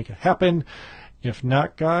if we can make it happen. If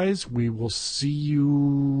not, guys, we will see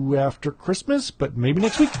you after Christmas, but maybe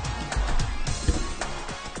next week.